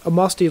 a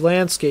musty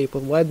landscape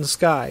with leaden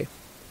sky,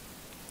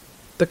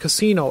 the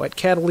casino at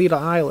Catalina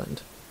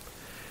Island,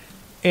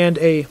 and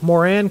a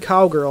Moran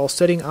cowgirl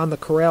sitting on the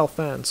corral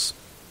fence.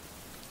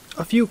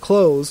 A few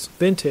clothes,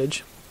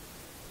 vintage,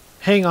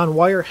 hang on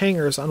wire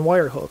hangers on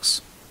wire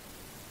hooks,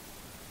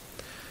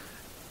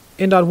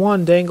 and on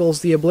one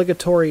dangles the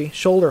obligatory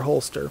shoulder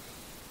holster.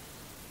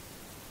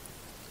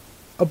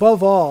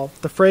 Above all,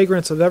 the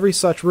fragrance of every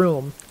such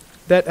room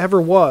that ever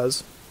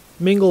was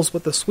mingles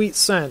with the sweet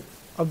scent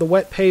of the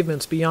wet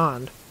pavements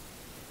beyond.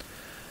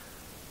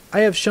 I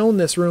have shown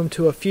this room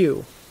to a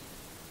few.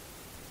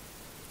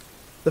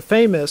 The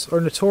famous or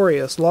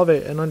notorious love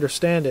it and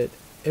understand it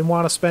and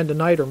want to spend a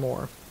night or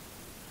more.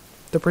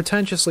 The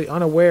pretentiously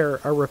unaware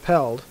are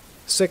repelled,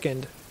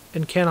 sickened,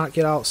 and cannot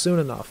get out soon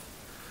enough,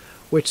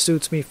 which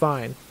suits me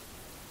fine.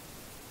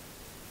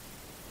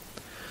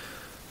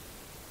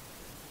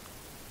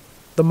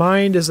 The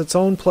mind is its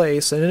own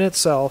place, and in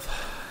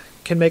itself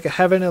can make a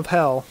heaven of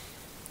hell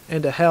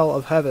and a hell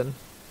of heaven.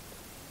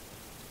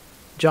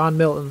 John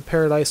Milton,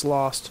 Paradise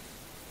Lost.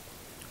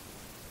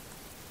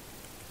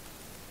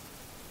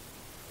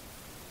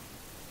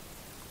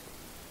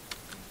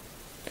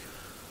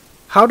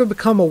 How to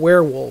become a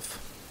werewolf.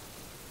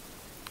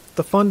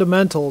 The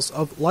fundamentals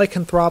of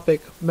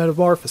lycanthropic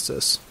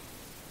metamorphosis.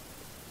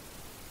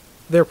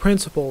 Their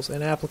principles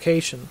and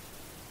application.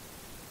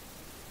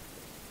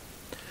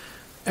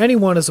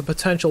 Anyone is a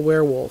potential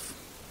werewolf.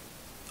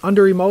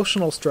 Under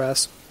emotional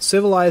stress,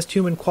 civilized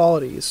human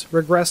qualities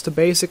regress to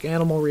basic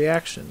animal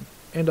reaction,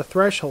 and a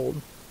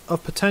threshold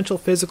of potential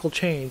physical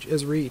change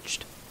is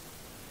reached.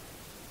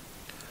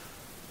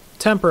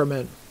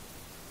 Temperament.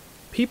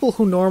 People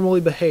who normally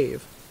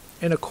behave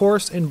in a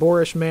coarse and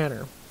boorish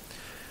manner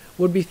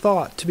would be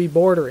thought to be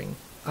bordering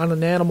on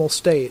an animal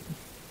state,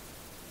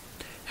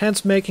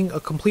 hence making a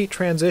complete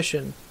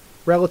transition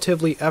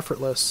relatively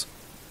effortless.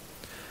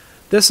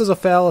 This is a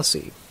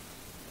fallacy,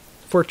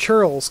 for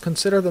churls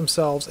consider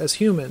themselves as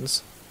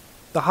humans,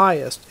 the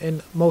highest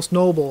and most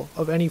noble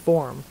of any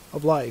form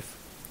of life.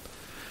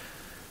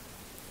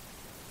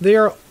 They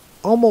are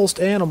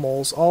almost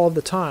animals all of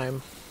the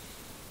time,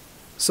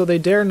 so they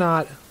dare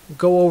not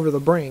go over the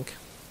brink,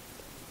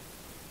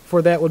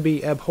 for that would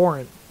be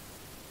abhorrent.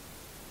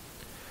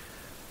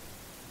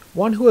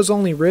 One who has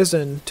only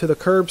risen to the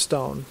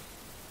curbstone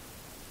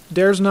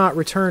dares not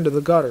return to the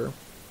gutter.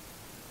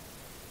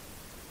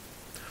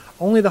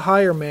 Only the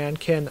higher man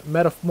can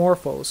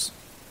metamorphose,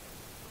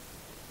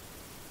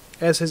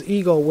 as his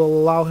ego will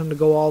allow him to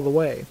go all the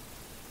way.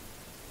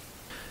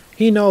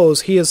 He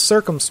knows he is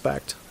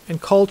circumspect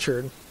and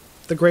cultured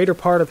the greater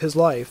part of his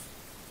life,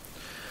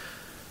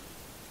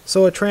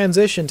 so a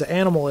transition to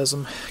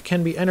animalism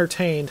can be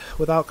entertained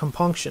without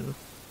compunction.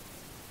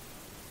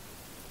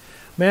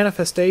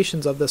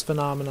 Manifestations of this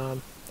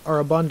phenomenon are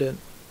abundant.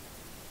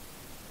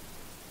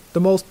 The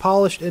most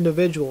polished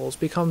individuals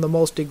become the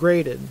most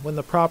degraded when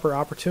the proper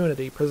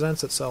opportunity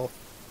presents itself.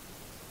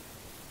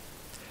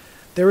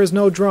 There is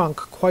no drunk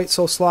quite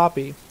so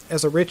sloppy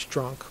as a rich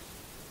drunk.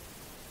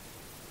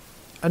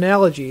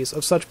 Analogies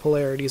of such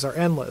polarities are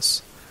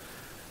endless.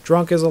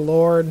 Drunk as a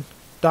lord,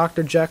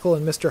 Dr. Jekyll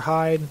and Mr.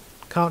 Hyde,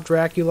 Count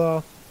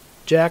Dracula,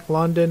 Jack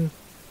London,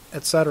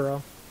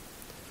 etc.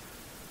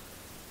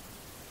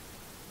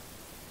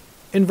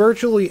 In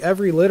virtually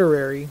every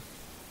literary,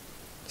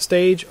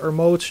 stage, or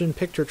motion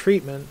picture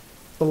treatment,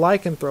 the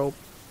lycanthrope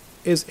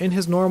is in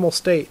his normal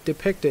state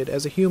depicted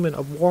as a human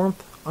of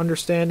warmth,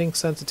 understanding,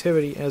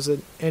 sensitivity,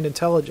 and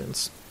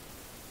intelligence.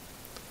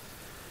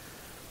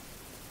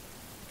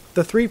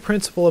 The three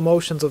principal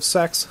emotions of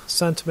sex,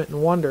 sentiment,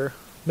 and wonder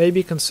may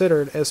be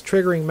considered as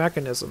triggering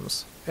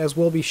mechanisms, as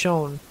will be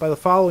shown by the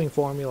following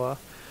formula,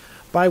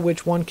 by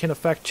which one can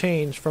effect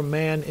change from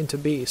man into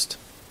beast.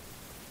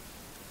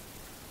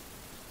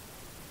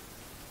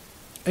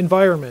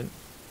 Environment.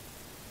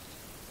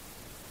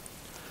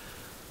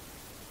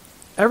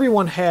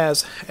 Everyone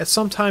has, at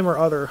some time or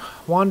other,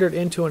 wandered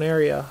into an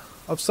area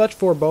of such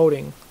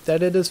foreboding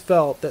that it is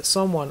felt that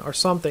someone or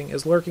something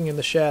is lurking in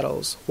the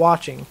shadows,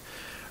 watching,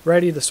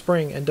 ready to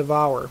spring and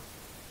devour.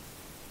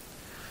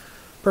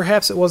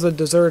 Perhaps it was a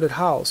deserted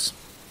house.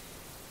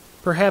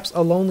 Perhaps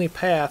a lonely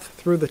path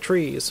through the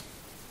trees.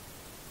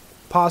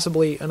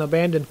 Possibly an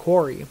abandoned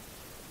quarry.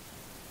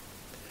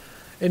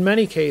 In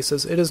many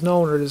cases, it is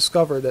known or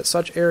discovered that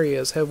such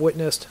areas have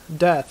witnessed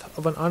death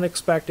of an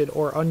unexpected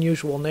or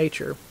unusual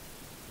nature,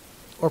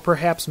 or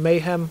perhaps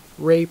mayhem,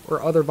 rape,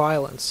 or other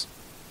violence.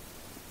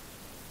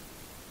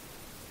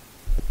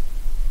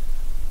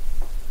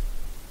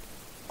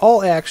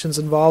 All actions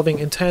involving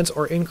intense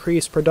or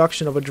increased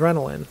production of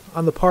adrenaline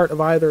on the part of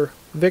either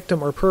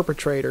victim or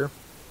perpetrator,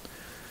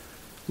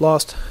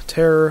 lust,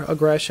 terror,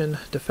 aggression,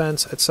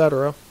 defense,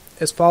 etc.,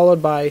 is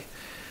followed by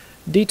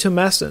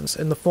detumescence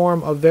in the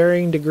form of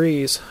varying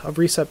degrees of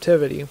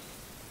receptivity,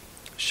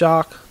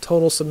 shock,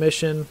 total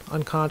submission,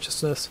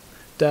 unconsciousness,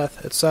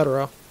 death,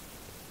 etc.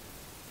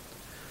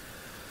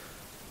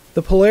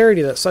 The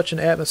polarity that such an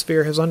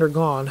atmosphere has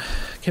undergone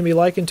can be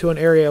likened to an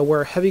area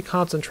where a heavy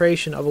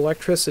concentration of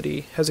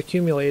electricity has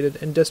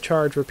accumulated and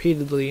discharged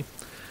repeatedly,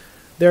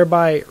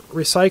 thereby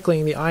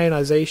recycling the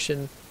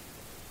ionization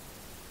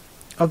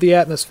of the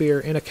atmosphere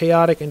in a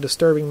chaotic and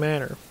disturbing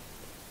manner.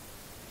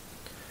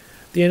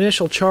 The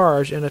initial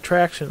charge and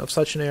attraction of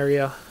such an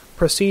area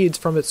proceeds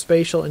from its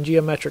spatial and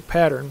geometric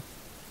pattern.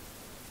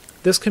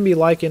 This can be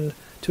likened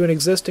to an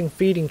existing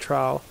feeding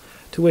trough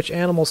to which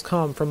animals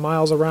come from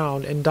miles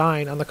around and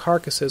dine on the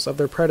carcasses of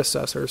their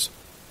predecessors.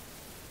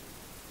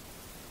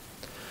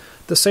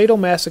 The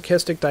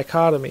sadomasochistic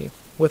dichotomy,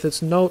 with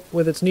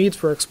its needs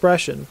for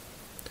expression,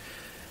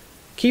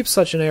 keeps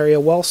such an area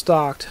well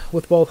stocked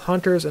with both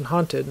hunters and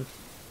hunted.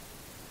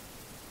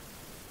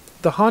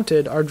 The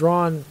hunted are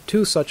drawn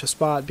to such a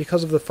spot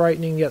because of the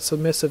frightening yet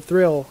submissive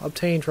thrill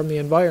obtained from the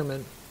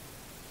environment.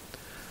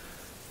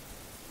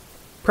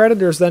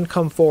 Predators then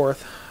come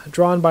forth,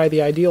 drawn by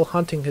the ideal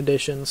hunting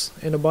conditions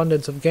and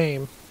abundance of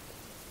game.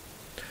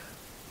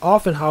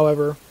 Often,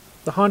 however,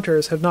 the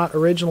hunters have not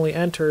originally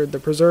entered the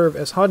preserve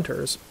as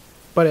hunters,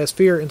 but as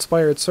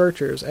fear-inspired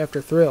searchers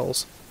after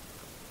thrills.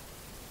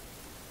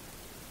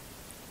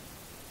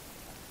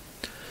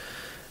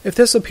 If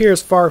this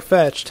appears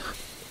far-fetched,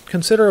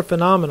 consider a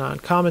phenomenon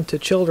common to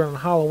children on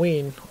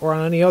Halloween or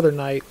on any other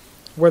night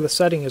where the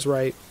setting is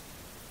right.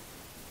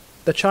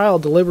 The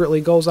child deliberately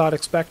goes out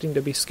expecting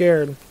to be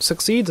scared,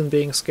 succeeds in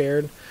being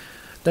scared,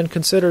 then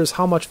considers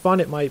how much fun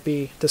it might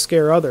be to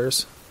scare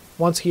others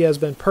once he has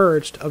been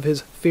purged of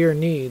his fear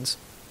needs.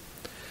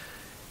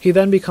 He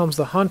then becomes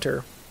the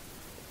hunter,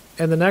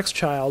 and the next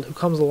child who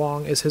comes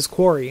along is his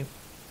quarry.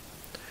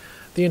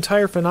 The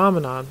entire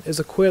phenomenon is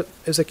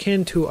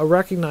akin to a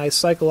recognized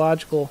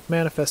psychological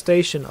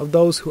manifestation of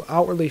those who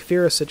outwardly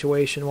fear a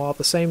situation while at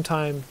the same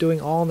time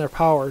doing all in their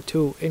power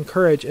to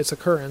encourage its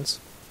occurrence.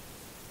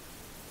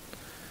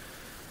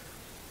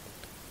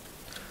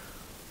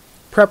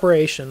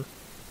 Preparation.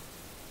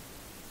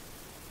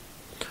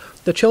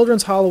 The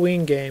children's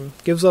Halloween game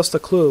gives us the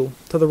clue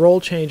to the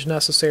role change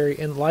necessary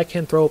in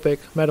lycanthropic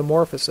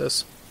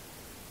metamorphosis.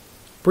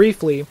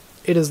 Briefly,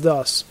 it is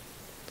thus.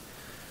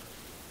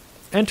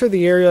 Enter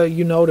the area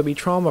you know to be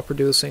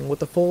trauma-producing with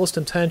the fullest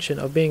intention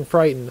of being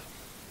frightened.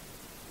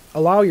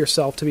 Allow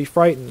yourself to be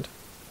frightened.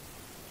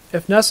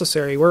 If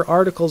necessary, wear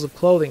articles of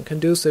clothing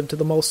conducive to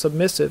the most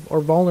submissive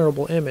or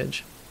vulnerable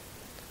image.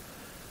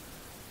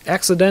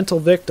 Accidental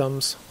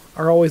victims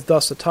are always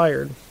thus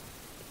attired.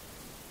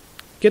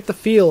 Get the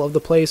feel of the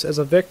place as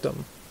a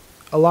victim,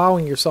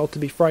 allowing yourself to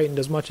be frightened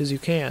as much as you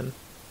can.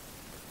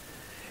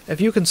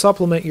 If you can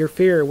supplement your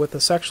fear with a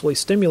sexually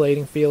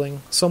stimulating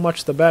feeling, so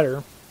much the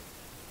better.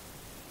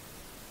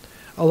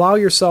 Allow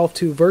yourself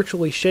to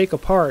virtually shake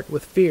apart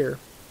with fear,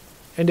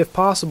 and if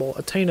possible,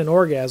 attain an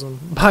orgasm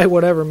by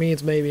whatever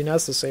means may be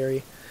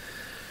necessary,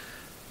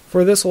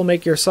 for this will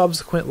make your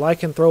subsequent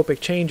lycanthropic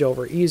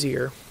changeover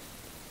easier.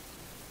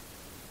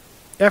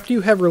 After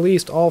you have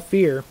released all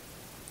fear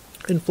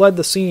and fled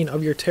the scene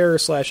of your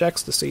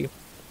terror/ecstasy,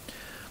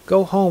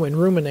 go home and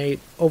ruminate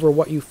over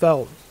what you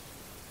felt.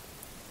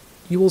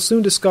 You will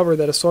soon discover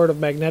that a sort of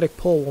magnetic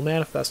pull will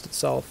manifest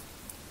itself,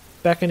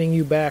 beckoning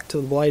you back to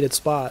the blighted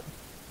spot.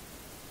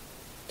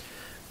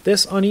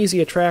 This uneasy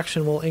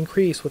attraction will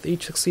increase with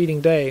each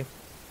succeeding day,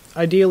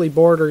 ideally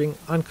bordering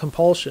on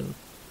compulsion.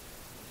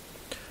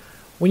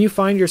 When you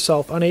find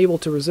yourself unable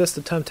to resist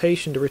the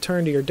temptation to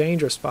return to your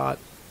danger spot,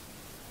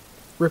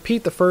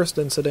 repeat the first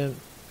incident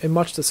in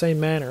much the same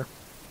manner.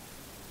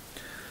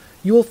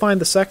 You will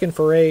find the second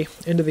foray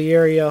into the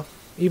area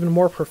even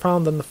more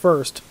profound than the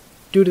first,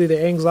 due to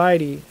the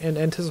anxiety and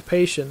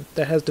anticipation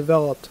that has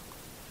developed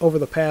over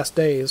the past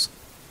days.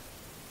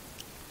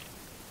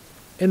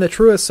 In the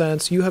truest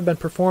sense, you have been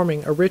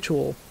performing a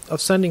ritual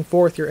of sending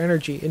forth your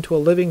energy into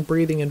a living,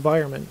 breathing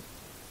environment.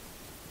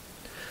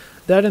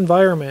 That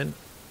environment,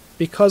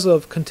 because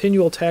of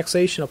continual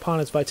taxation upon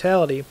its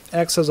vitality,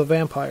 acts as a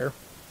vampire,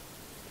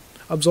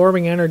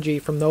 absorbing energy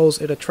from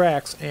those it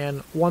attracts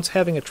and, once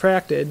having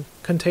attracted,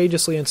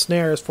 contagiously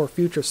ensnares for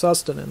future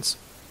sustenance.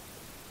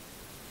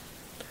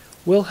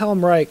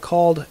 Wilhelm Reich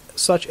called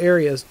such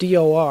areas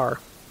DOR,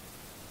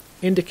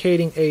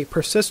 indicating a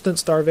persistent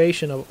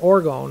starvation of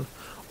orgone,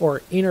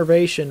 or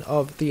enervation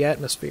of the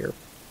atmosphere.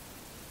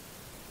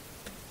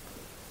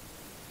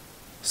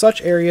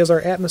 Such areas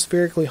are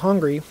atmospherically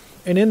hungry,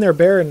 and in their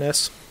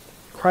barrenness,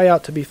 cry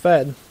out to be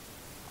fed.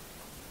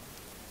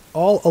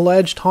 All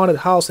alleged haunted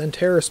house and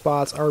terror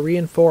spots are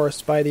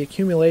reinforced by the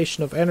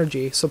accumulation of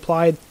energy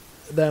supplied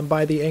them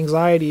by the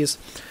anxieties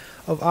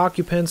of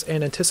occupants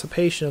and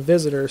anticipation of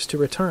visitors to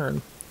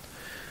return,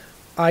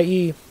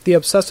 i.e., the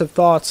obsessive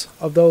thoughts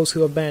of those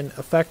who have been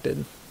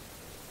affected.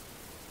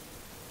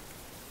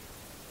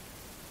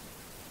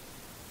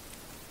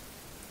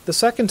 The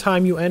second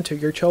time you enter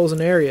your chosen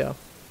area,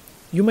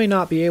 you may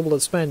not be able to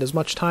spend as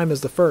much time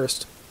as the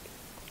first,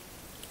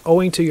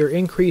 owing to your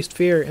increased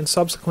fear and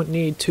subsequent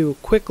need to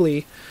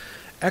quickly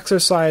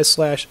exorcise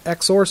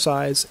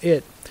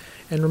it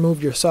and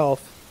remove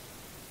yourself.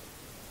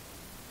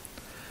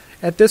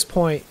 At this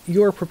point,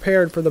 you are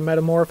prepared for the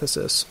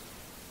metamorphosis,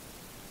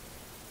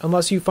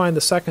 unless you find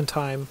the second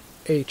time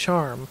a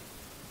charm,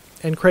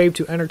 and crave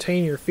to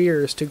entertain your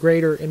fears to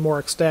greater and more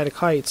ecstatic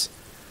heights,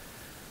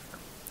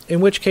 in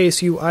which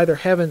case you either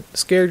haven't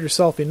scared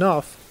yourself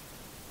enough,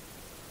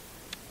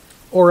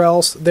 or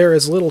else there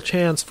is little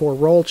chance for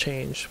role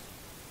change.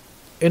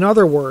 In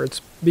other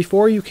words,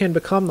 before you can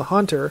become the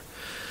hunter,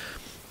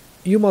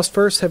 you must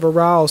first have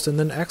aroused and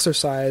then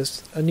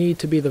exercised a need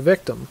to be the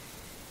victim.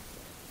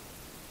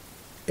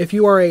 If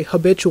you are a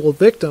habitual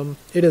victim,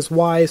 it is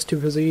wise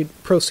to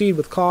proceed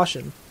with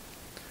caution.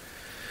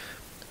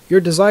 Your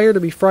desire to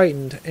be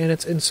frightened and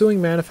its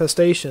ensuing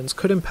manifestations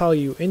could impel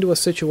you into a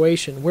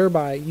situation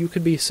whereby you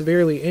could be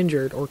severely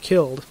injured or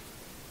killed.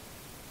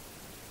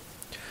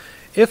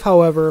 If,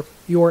 however,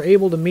 you are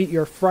able to meet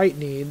your fright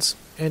needs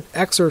and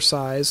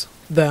exercise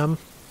them,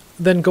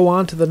 then go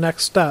on to the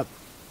next step.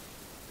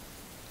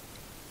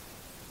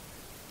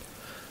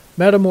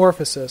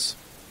 Metamorphosis.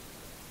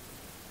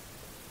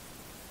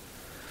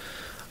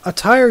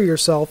 Attire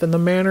yourself in the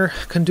manner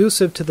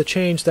conducive to the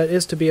change that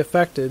is to be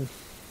effected.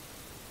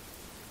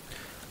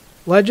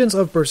 Legends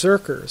of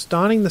berserkers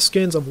donning the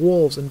skins of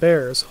wolves and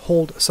bears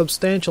hold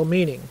substantial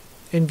meaning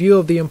in view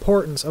of the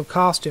importance of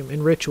costume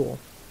in ritual.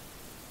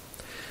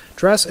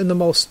 Dress in the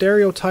most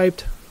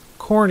stereotyped,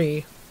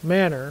 corny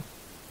manner,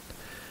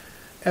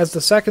 as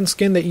the second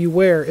skin that you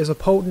wear is a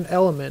potent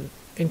element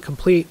in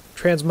complete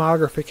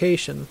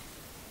transmogrification.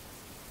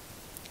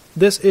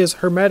 This is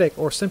hermetic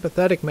or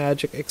sympathetic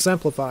magic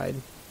exemplified,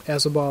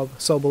 as above,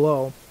 so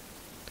below.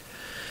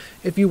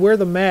 If you wear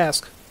the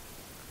mask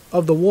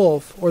of the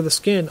wolf or the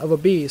skin of a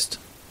beast,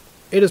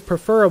 it is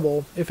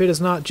preferable if it is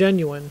not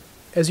genuine,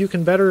 as you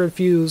can better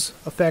infuse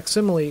a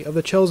facsimile of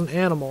the chosen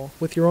animal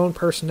with your own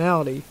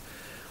personality,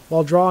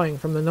 while drawing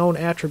from the known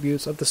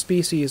attributes of the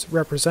species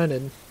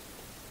represented.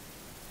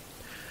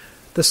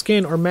 The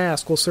skin or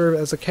mask will serve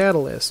as a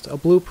catalyst, a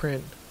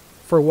blueprint,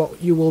 for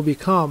what you will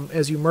become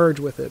as you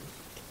merge with it.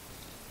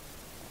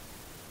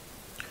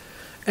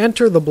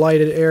 Enter the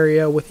blighted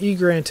area with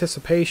eager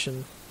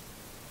anticipation.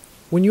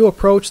 When you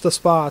approach the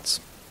spots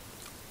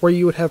where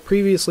you would have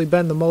previously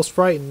been the most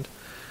frightened,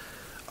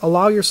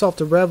 allow yourself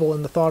to revel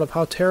in the thought of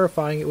how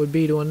terrifying it would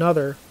be to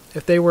another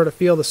if they were to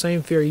feel the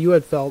same fear you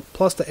had felt,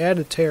 plus the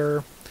added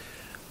terror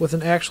with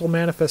an actual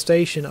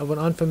manifestation of an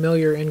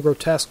unfamiliar and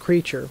grotesque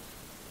creature.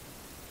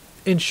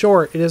 In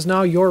short, it is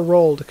now your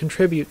role to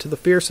contribute to the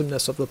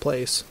fearsomeness of the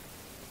place.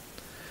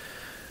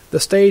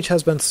 The stage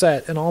has been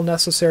set, and all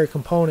necessary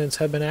components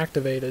have been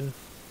activated.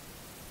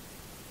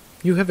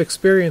 You have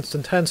experienced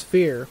intense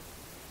fear.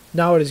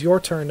 Now it is your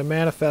turn to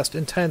manifest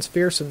intense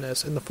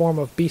fearsomeness in the form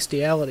of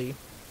bestiality.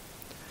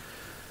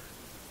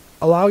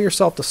 Allow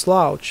yourself to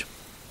slouch,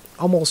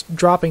 almost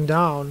dropping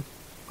down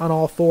on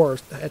all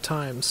fours at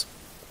times.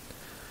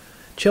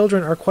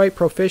 Children are quite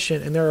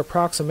proficient in their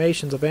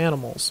approximations of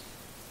animals.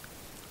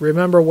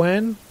 Remember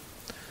when?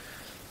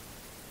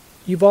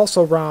 You've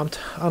also romped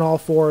on all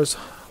fours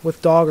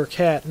with dog or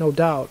cat, no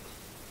doubt.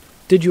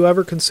 Did you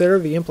ever consider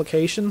the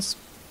implications?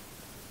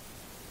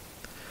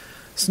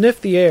 Sniff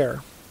the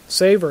air,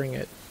 savoring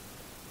it,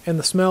 and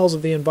the smells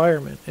of the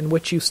environment in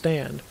which you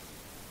stand.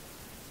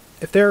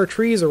 If there are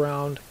trees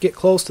around, get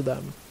close to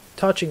them,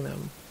 touching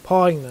them,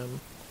 pawing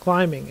them,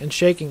 climbing and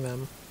shaking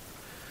them.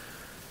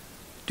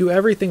 Do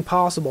everything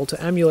possible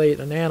to emulate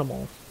an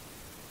animal.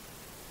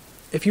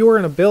 If you are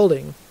in a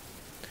building,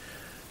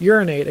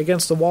 urinate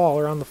against the wall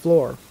or on the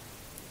floor.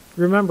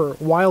 Remember,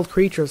 wild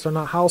creatures are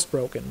not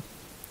housebroken.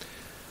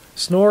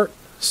 Snort,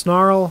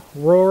 snarl,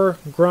 roar,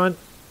 grunt,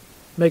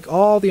 make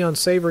all the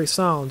unsavory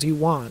sounds you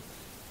want.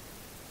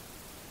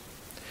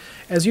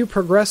 As you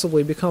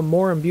progressively become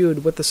more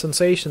imbued with the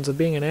sensations of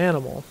being an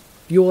animal,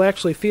 You will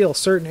actually feel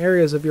certain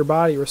areas of your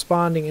body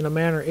responding in a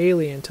manner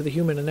alien to the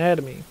human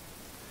anatomy.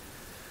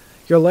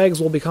 Your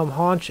legs will become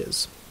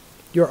haunches.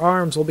 Your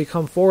arms will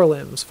become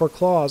forelimbs for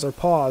claws or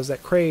paws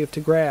that crave to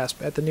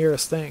grasp at the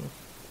nearest thing.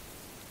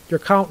 Your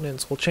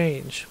countenance will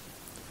change.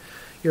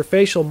 Your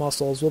facial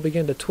muscles will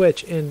begin to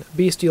twitch in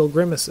bestial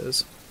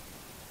grimaces.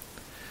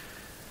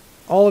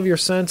 All of your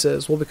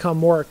senses will become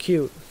more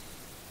acute.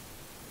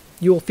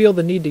 You will feel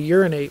the need to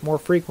urinate more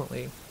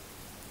frequently.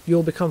 You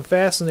will become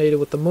fascinated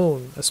with the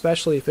moon,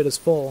 especially if it is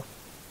full.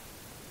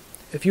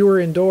 If you are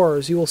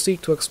indoors, you will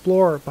seek to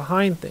explore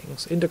behind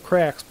things, into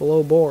cracks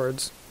below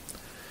boards.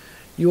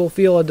 You will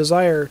feel a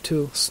desire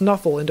to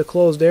snuffle into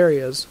closed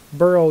areas,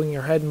 burrowing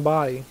your head and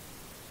body.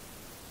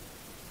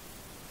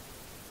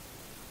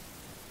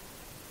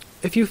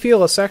 If you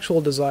feel a sexual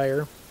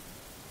desire,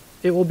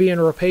 it will be in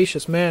a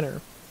rapacious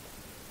manner.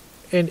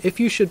 And if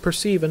you should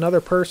perceive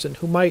another person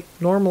who might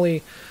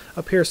normally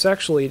appear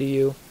sexually to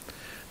you,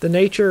 the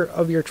nature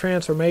of your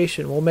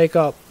transformation will make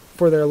up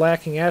for their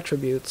lacking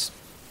attributes.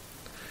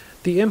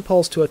 The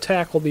impulse to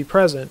attack will be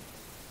present,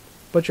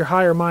 but your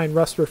higher mind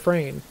must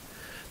refrain,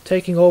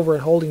 taking over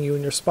and holding you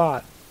in your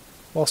spot,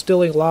 while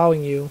still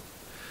allowing you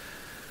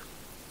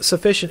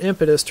sufficient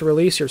impetus to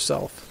release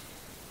yourself.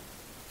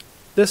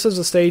 This is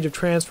a stage of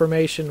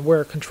transformation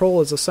where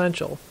control is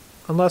essential,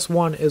 unless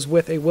one is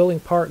with a willing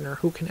partner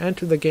who can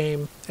enter the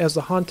game as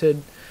the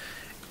hunted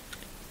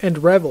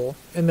and revel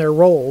in their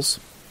roles.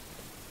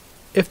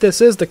 If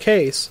this is the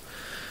case,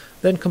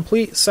 then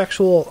complete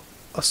sexual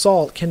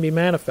assault can be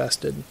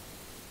manifested.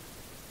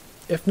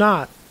 If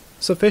not,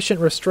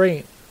 sufficient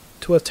restraint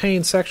to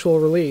attain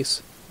sexual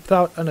release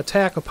without an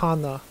attack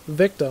upon the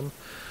victim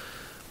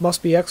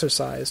must be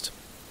exercised.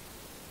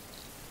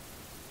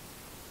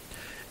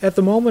 At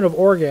the moment of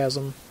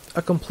orgasm,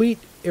 a complete,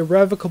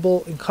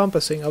 irrevocable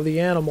encompassing of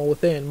the animal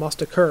within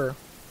must occur,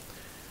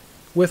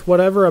 with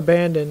whatever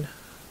abandon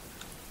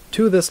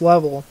to this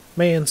level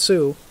may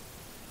ensue.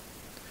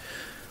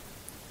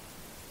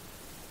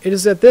 It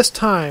is at this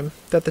time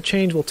that the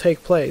change will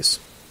take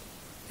place,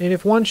 and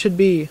if one should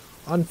be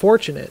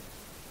unfortunate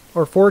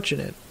or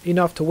fortunate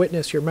enough to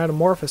witness your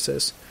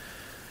metamorphosis,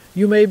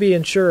 you may be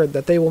assured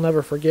that they will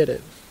never forget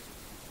it.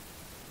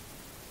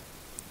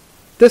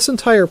 This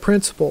entire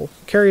principle,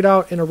 carried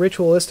out in a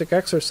ritualistic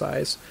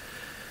exercise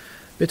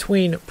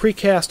between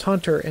precast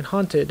hunter and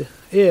hunted,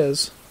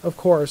 is, of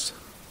course,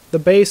 the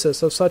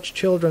basis of such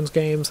children's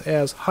games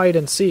as hide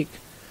and seek,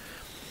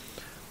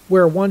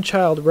 where one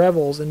child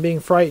revels in being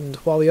frightened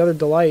while the other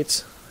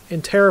delights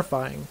in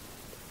terrifying,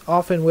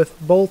 often with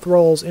both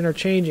roles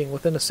interchanging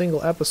within a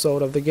single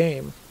episode of the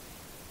game.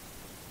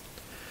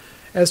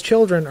 As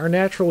children are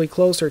naturally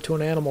closer to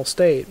an animal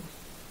state,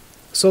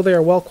 so they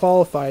are well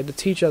qualified to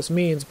teach us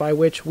means by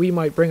which we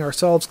might bring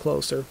ourselves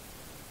closer.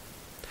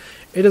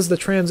 It is the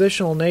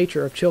transitional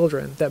nature of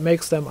children that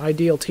makes them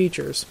ideal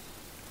teachers.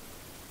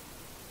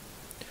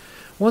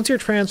 Once your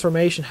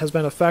transformation has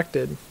been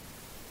effected,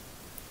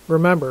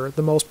 remember,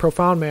 the most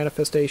profound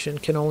manifestation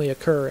can only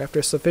occur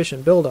after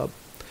sufficient build-up.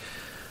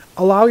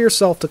 Allow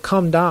yourself to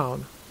come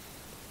down,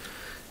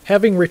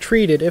 having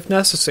retreated, if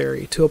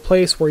necessary, to a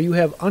place where you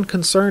have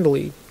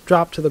unconcernedly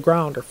dropped to the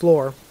ground or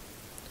floor.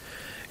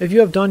 If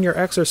you have done your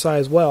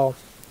exercise well,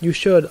 you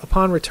should,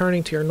 upon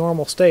returning to your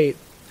normal state,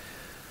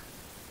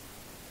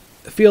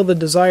 feel the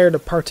desire to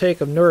partake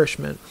of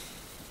nourishment.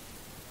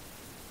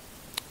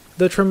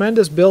 The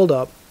tremendous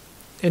build-up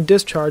and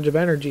discharge of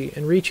energy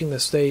in reaching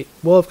this state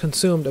will have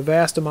consumed a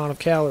vast amount of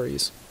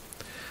calories.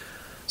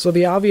 So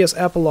the obvious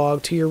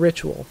epilogue to your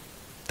ritual,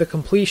 the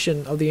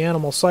completion of the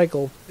animal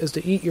cycle, is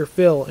to eat your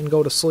fill and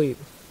go to sleep.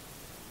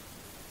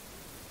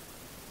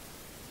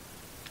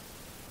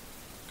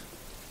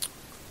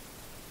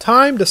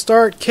 Time to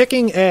start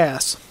kicking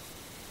ass.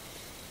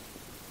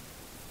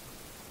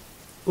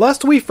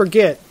 Lest we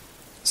forget,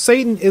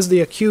 Satan is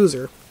the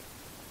accuser,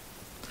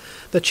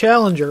 the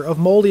challenger of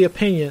moldy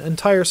opinion and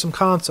tiresome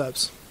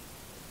concepts.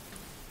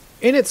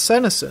 In its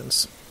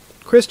senescence,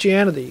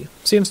 Christianity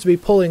seems to be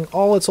pulling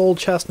all its old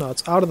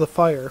chestnuts out of the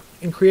fire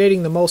and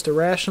creating the most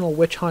irrational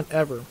witch hunt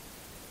ever.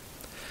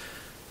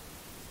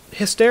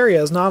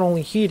 Hysteria is not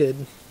only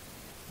heated,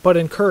 but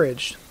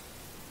encouraged.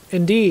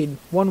 Indeed,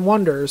 one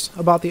wonders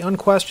about the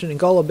unquestioning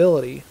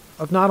gullibility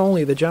of not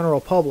only the general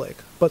public,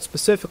 but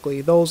specifically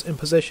those in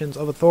positions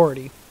of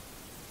authority.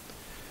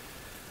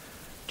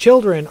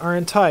 Children are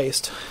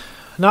enticed,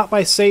 not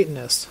by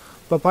Satanists,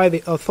 but by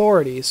the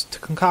authorities, to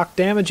concoct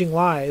damaging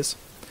lies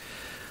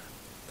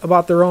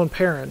about their own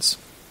parents.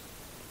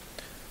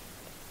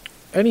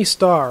 Any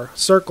star,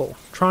 circle,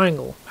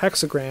 triangle,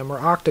 hexagram, or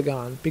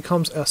octagon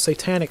becomes a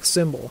satanic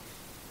symbol.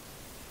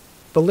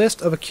 The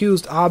list of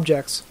accused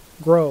objects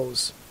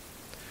grows.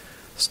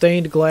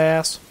 Stained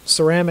glass,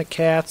 ceramic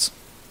cats,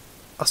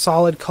 a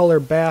solid color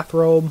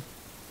bathrobe,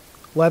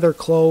 leather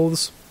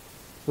clothes,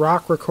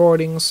 rock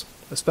recordings,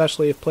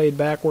 especially if played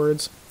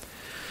backwards.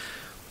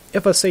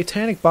 If a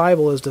satanic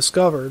Bible is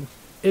discovered,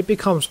 it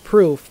becomes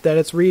proof that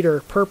its reader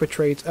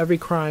perpetrates every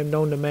crime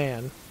known to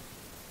man.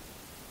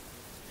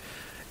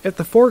 If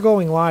the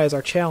foregoing lies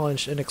are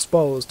challenged and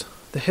exposed,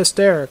 the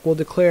hysteric will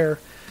declare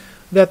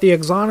that the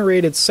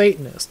exonerated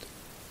Satanist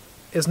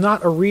is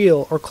not a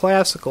real or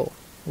classical,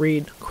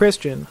 read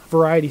Christian,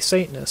 variety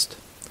Satanist,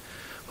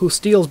 who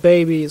steals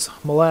babies,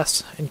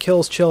 molests and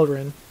kills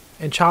children,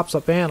 and chops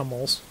up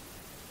animals.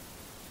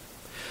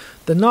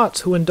 The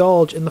nuts who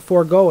indulge in the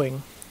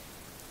foregoing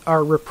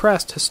are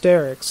repressed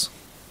hysterics,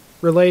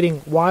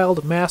 relating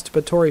wild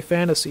masturbatory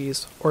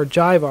fantasies, or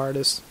jive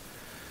artists,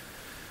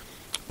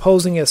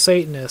 posing as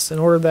Satanists in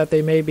order that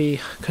they may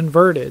be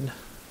converted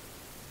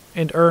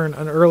and earn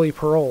an early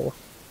parole.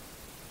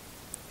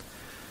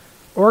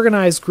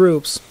 Organized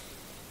groups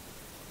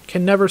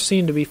can never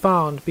seem to be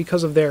found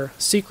because of their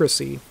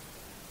secrecy,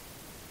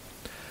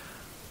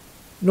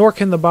 nor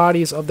can the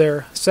bodies of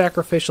their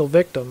sacrificial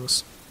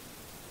victims.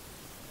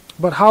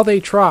 But how they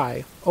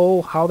try,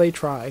 oh, how they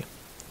try.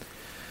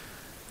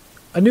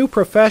 A new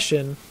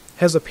profession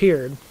has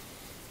appeared,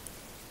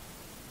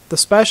 the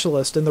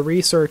specialist in the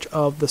research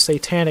of the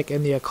satanic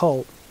and the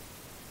occult.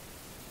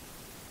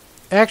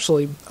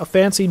 Actually, a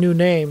fancy new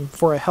name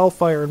for a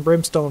hellfire and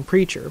brimstone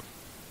preacher.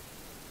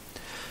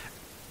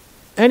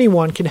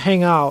 Anyone can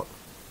hang out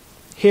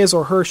his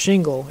or her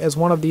shingle as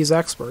one of these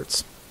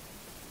experts.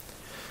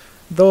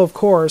 Though, of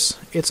course,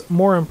 it's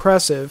more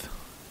impressive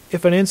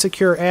if an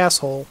insecure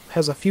asshole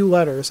has a few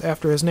letters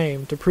after his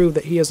name to prove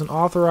that he is an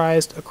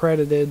authorized,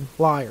 accredited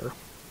liar.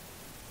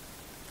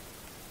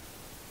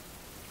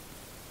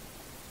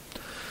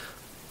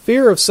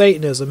 Fear of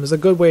Satanism is a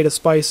good way to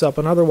spice up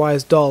an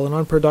otherwise dull and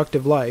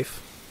unproductive life.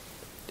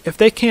 If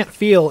they can't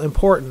feel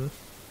important,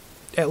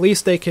 at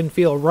least they can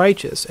feel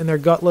righteous in their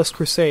gutless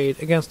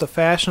crusade against a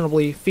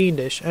fashionably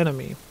fiendish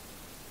enemy.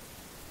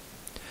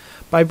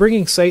 By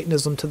bringing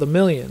Satanism to the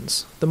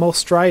millions, the most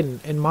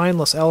strident and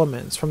mindless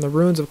elements from the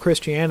ruins of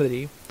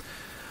Christianity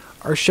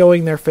are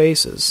showing their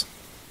faces.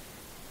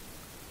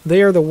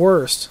 They are the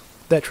worst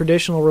that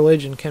traditional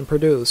religion can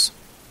produce.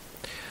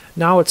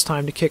 Now it's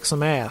time to kick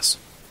some ass.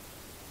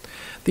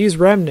 These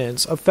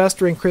remnants of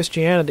festering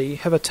Christianity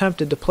have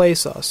attempted to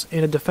place us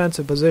in a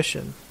defensive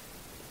position,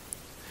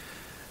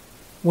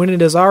 when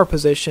it is our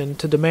position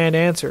to demand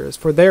answers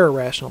for their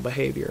irrational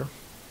behavior.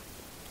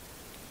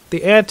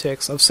 The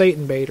antics of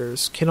Satan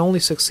baiters can only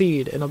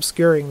succeed in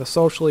obscuring the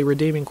socially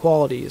redeeming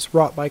qualities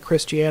wrought by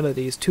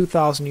Christianity's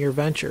 2,000-year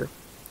venture.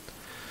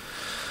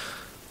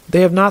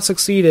 They have not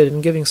succeeded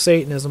in giving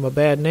Satanism a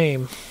bad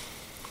name.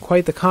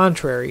 Quite the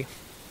contrary.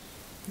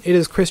 It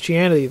is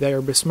Christianity they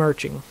are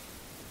besmirching.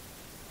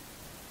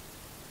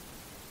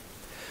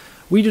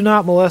 We do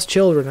not molest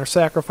children or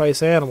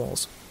sacrifice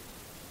animals,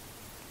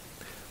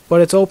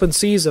 but it's open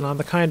season on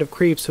the kind of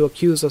creeps who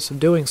accuse us of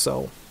doing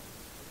so.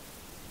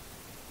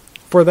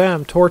 For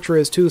them, torture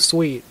is too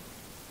sweet.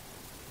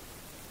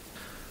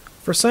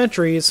 For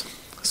centuries,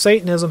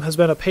 Satanism has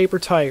been a paper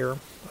tiger,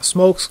 a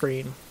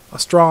smokescreen, a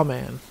straw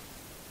man,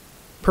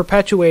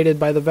 perpetuated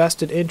by the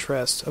vested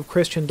interests of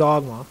Christian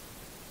dogma.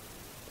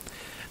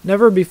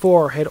 Never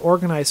before had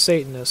organized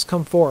Satanists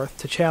come forth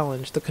to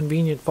challenge the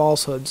convenient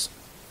falsehoods.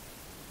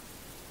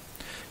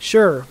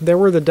 Sure, there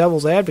were the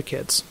devil's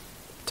advocates,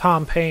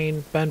 Tom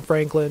Paine, Ben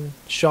Franklin,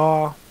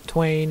 Shaw,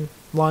 Twain,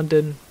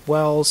 London,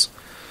 Wells,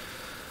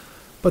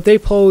 but they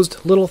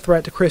posed little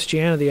threat to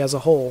Christianity as a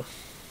whole.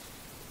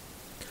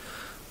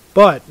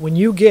 But when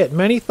you get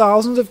many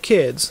thousands of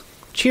kids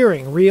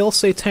cheering real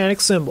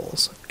satanic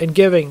symbols and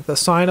giving the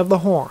sign of the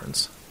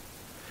horns,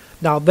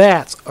 now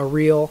that's a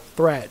real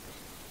threat.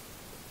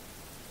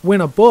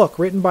 When a book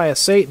written by a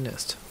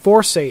Satanist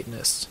for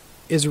Satanists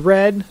is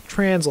read,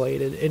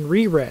 translated, and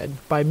reread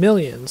by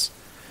millions,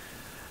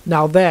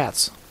 now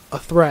that's a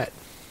threat.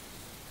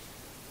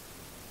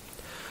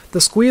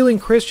 The squealing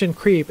Christian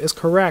creep is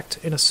correct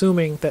in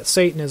assuming that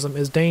Satanism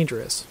is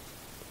dangerous.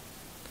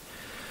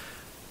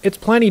 It's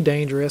plenty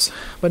dangerous,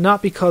 but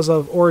not because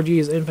of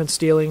orgies, infant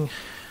stealing,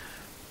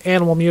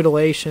 animal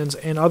mutilations,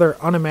 and other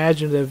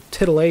unimaginative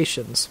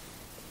titillations.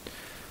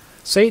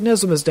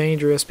 Satanism is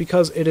dangerous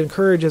because it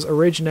encourages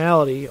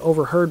originality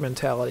over herd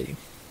mentality.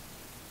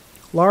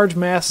 Large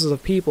masses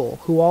of people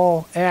who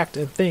all act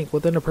and think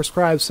within a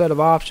prescribed set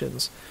of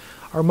options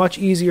are much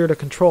easier to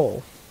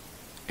control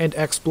and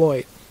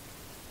exploit.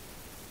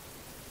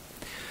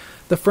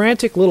 The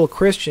frantic little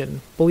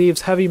Christian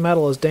believes heavy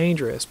metal is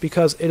dangerous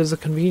because it is a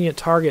convenient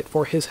target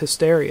for his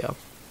hysteria.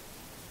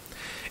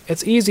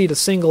 It's easy to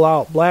single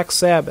out Black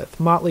Sabbath,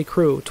 Motley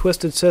Crue,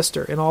 Twisted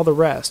Sister, and all the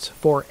rest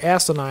for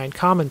asinine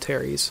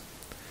commentaries.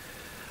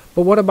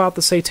 But what about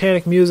the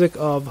satanic music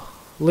of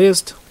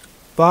Liszt,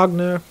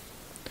 Wagner,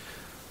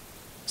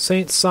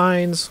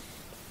 Saint-Saëns,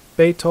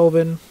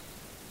 Beethoven,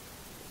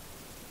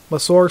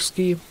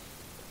 Mussorgsky,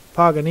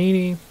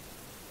 Paganini,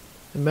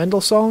 and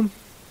Mendelssohn?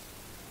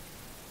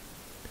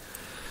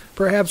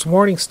 Perhaps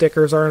warning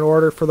stickers are in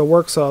order for the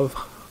works of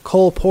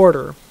Cole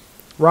Porter,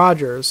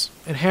 Rogers,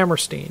 and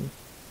Hammerstein,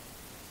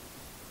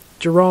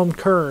 Jerome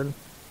Kern,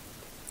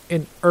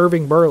 and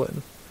Irving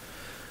Berlin,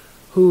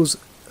 whose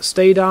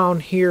Stay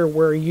Down Here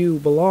Where You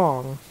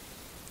Belong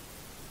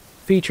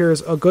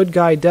features a good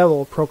guy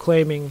devil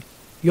proclaiming,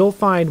 "You'll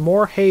find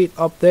more hate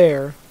up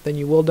there than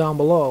you will down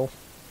below."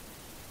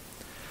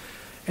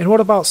 And what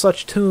about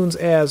such tunes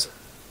as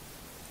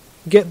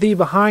Get Thee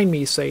Behind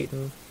Me,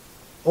 Satan,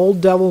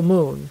 Old Devil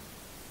Moon,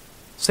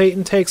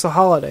 Satan Takes a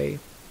Holiday,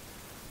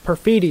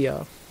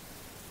 Perfidia,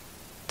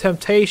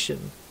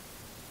 Temptation,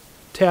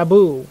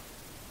 Taboo,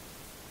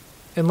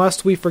 and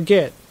lest we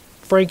forget,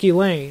 Frankie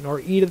Lane or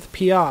Edith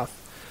Piaf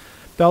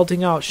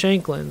belting out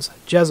Shanklin's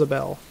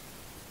Jezebel.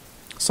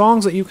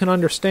 Songs that you can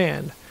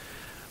understand,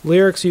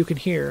 lyrics you can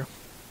hear.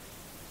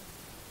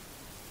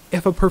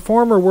 If a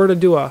performer were to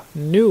do a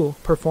new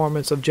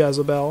performance of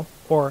Jezebel,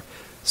 or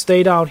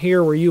Stay Down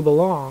Here Where You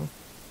Belong,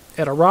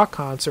 at a rock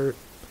concert,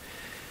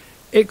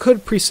 it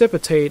could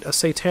precipitate a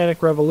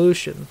satanic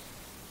revolution.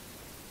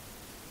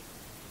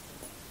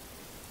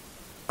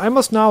 I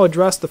must now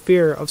address the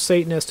fear of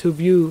Satanists who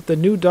view the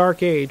new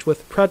dark age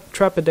with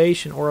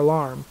trepidation or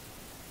alarm.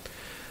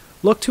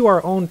 Look to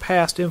our own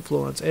past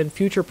influence and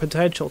future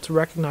potential to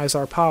recognize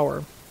our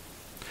power.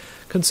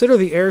 Consider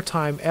the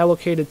airtime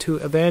allocated to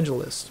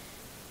evangelists.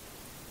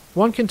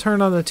 One can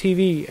turn on the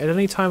TV at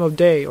any time of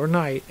day or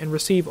night and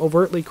receive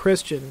overtly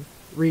Christian,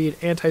 read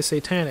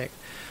anti-satanic,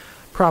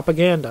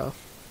 propaganda.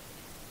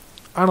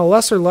 On a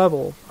lesser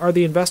level are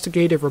the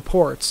investigative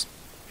reports,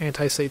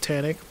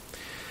 anti-satanic,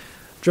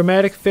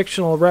 dramatic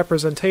fictional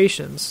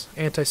representations,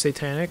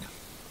 anti-satanic,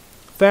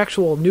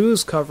 factual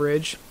news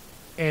coverage,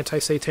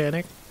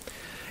 anti-satanic,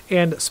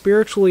 and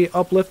spiritually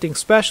uplifting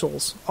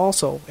specials,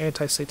 also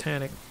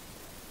anti-satanic.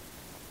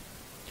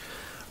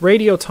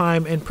 Radio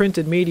time and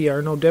printed media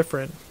are no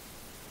different.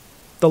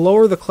 The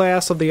lower the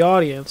class of the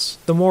audience,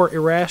 the more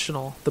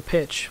irrational the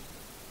pitch.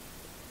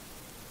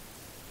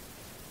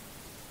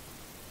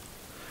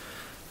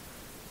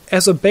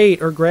 As a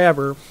bait or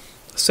grabber,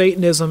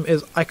 Satanism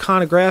is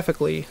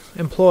iconographically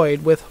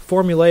employed with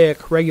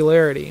formulaic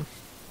regularity,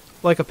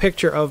 like a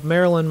picture of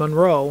Marilyn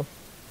Monroe.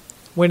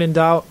 When in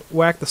doubt,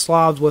 whack the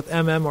Slavs with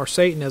MM or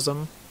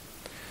Satanism.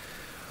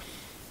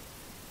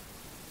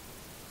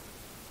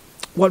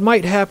 What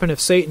might happen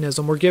if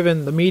Satanism were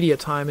given the media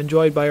time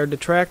enjoyed by our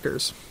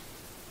detractors,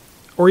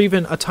 or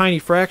even a tiny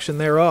fraction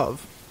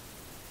thereof?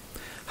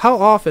 How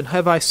often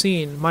have I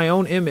seen my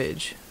own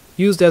image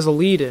used as a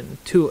lead-in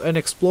to an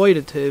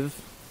exploitative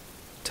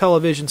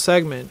television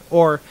segment,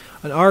 or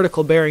an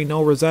article bearing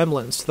no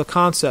resemblance to the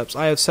concepts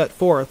I have set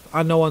forth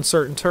on no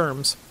uncertain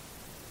terms?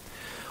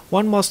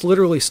 One must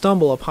literally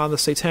stumble upon the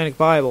Satanic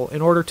Bible in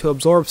order to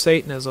absorb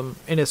Satanism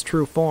in its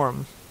true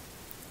form.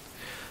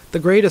 The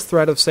greatest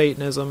threat of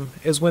Satanism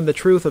is when the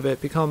truth of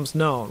it becomes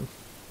known.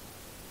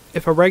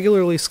 If a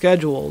regularly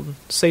scheduled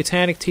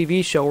satanic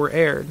TV show were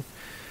aired,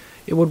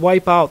 it would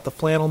wipe out the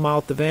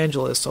flannel-mouthed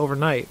evangelists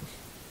overnight.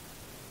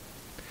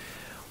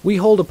 We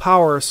hold a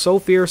power so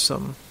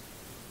fearsome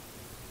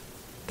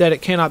that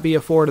it cannot be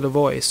afforded a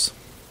voice.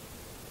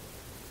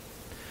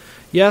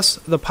 Yes,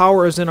 the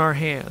power is in our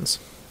hands.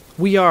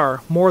 We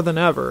are, more than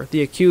ever,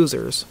 the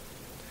accusers.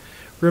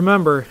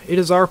 Remember, it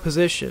is our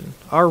position,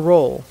 our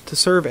role, to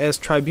serve as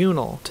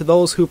tribunal to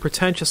those who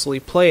pretentiously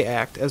play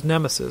act as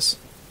nemesis.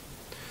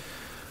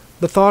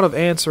 The thought of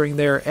answering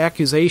their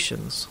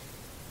accusations,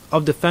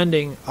 of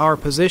defending our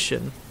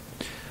position,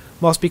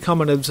 must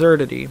become an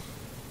absurdity.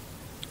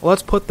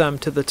 Let's put them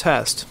to the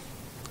test.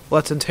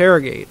 Let's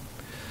interrogate.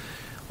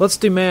 Let's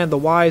demand the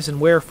whys and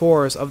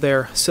wherefores of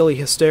their silly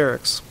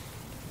hysterics.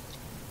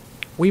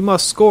 We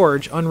must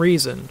scourge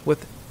unreason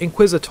with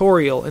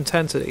inquisitorial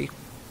intensity,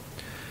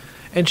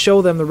 and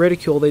show them the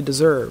ridicule they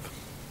deserve.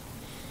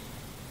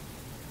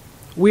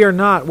 We are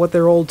not what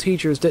their old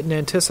teachers didn't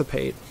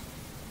anticipate.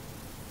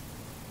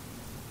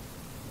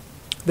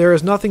 There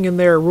is nothing in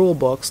their rule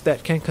books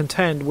that can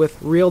contend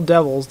with real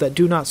devils that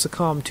do not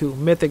succumb to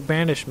mythic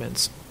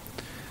banishments.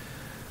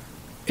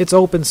 It's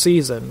open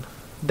season.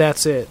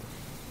 That's it.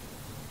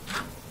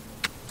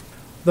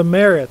 The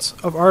merits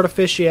of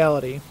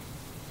artificiality.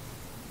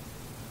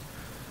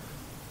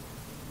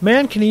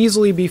 Man can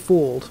easily be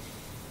fooled.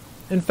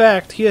 In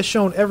fact, he has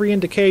shown every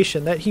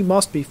indication that he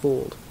must be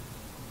fooled.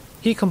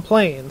 He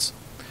complains.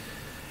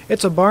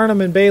 It's a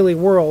Barnum and Bailey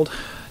world,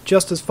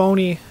 just as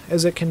phony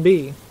as it can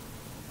be.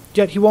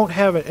 Yet he won't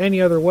have it any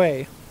other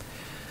way,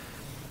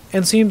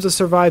 and seems to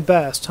survive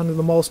best under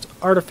the most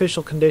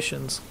artificial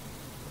conditions.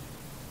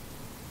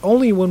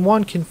 Only when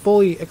one can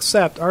fully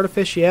accept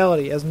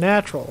artificiality as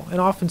natural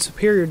and often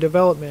superior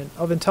development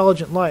of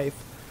intelligent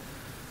life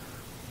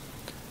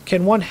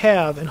can one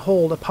have and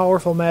hold a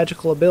powerful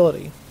magical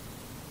ability.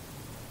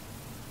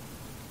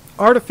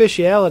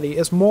 Artificiality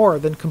is more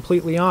than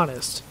completely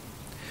honest.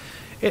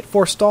 It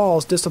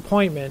forestalls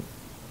disappointment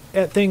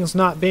at things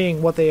not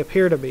being what they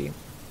appear to be.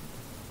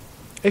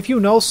 If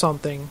you know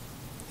something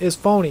is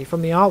phony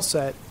from the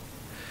outset,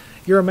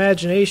 your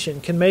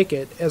imagination can make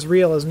it as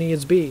real as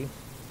needs be.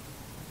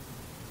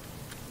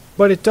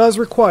 But it does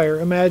require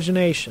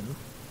imagination.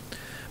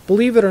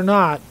 Believe it or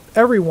not,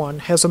 everyone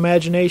has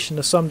imagination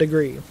to some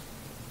degree.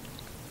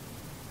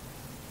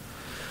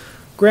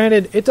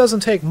 Granted, it doesn't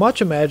take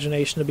much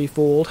imagination to be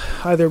fooled,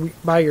 either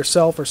by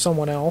yourself or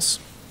someone else.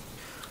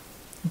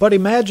 But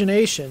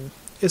imagination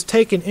is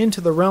taken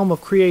into the realm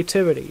of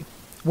creativity,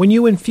 when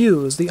you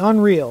infuse the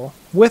unreal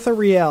with a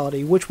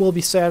reality which will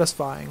be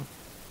satisfying.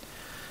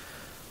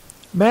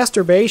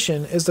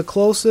 Masturbation is the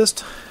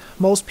closest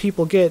most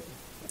people get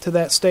to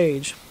that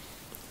stage.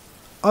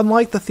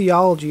 Unlike the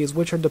theologies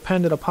which are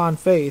dependent upon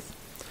faith,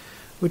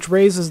 which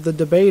raises the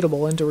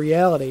debatable into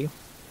reality,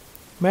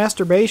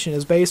 masturbation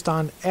is based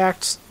on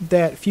acts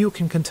that few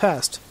can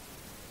contest.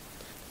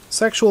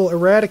 Sexual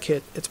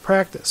eradicate its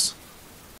practice.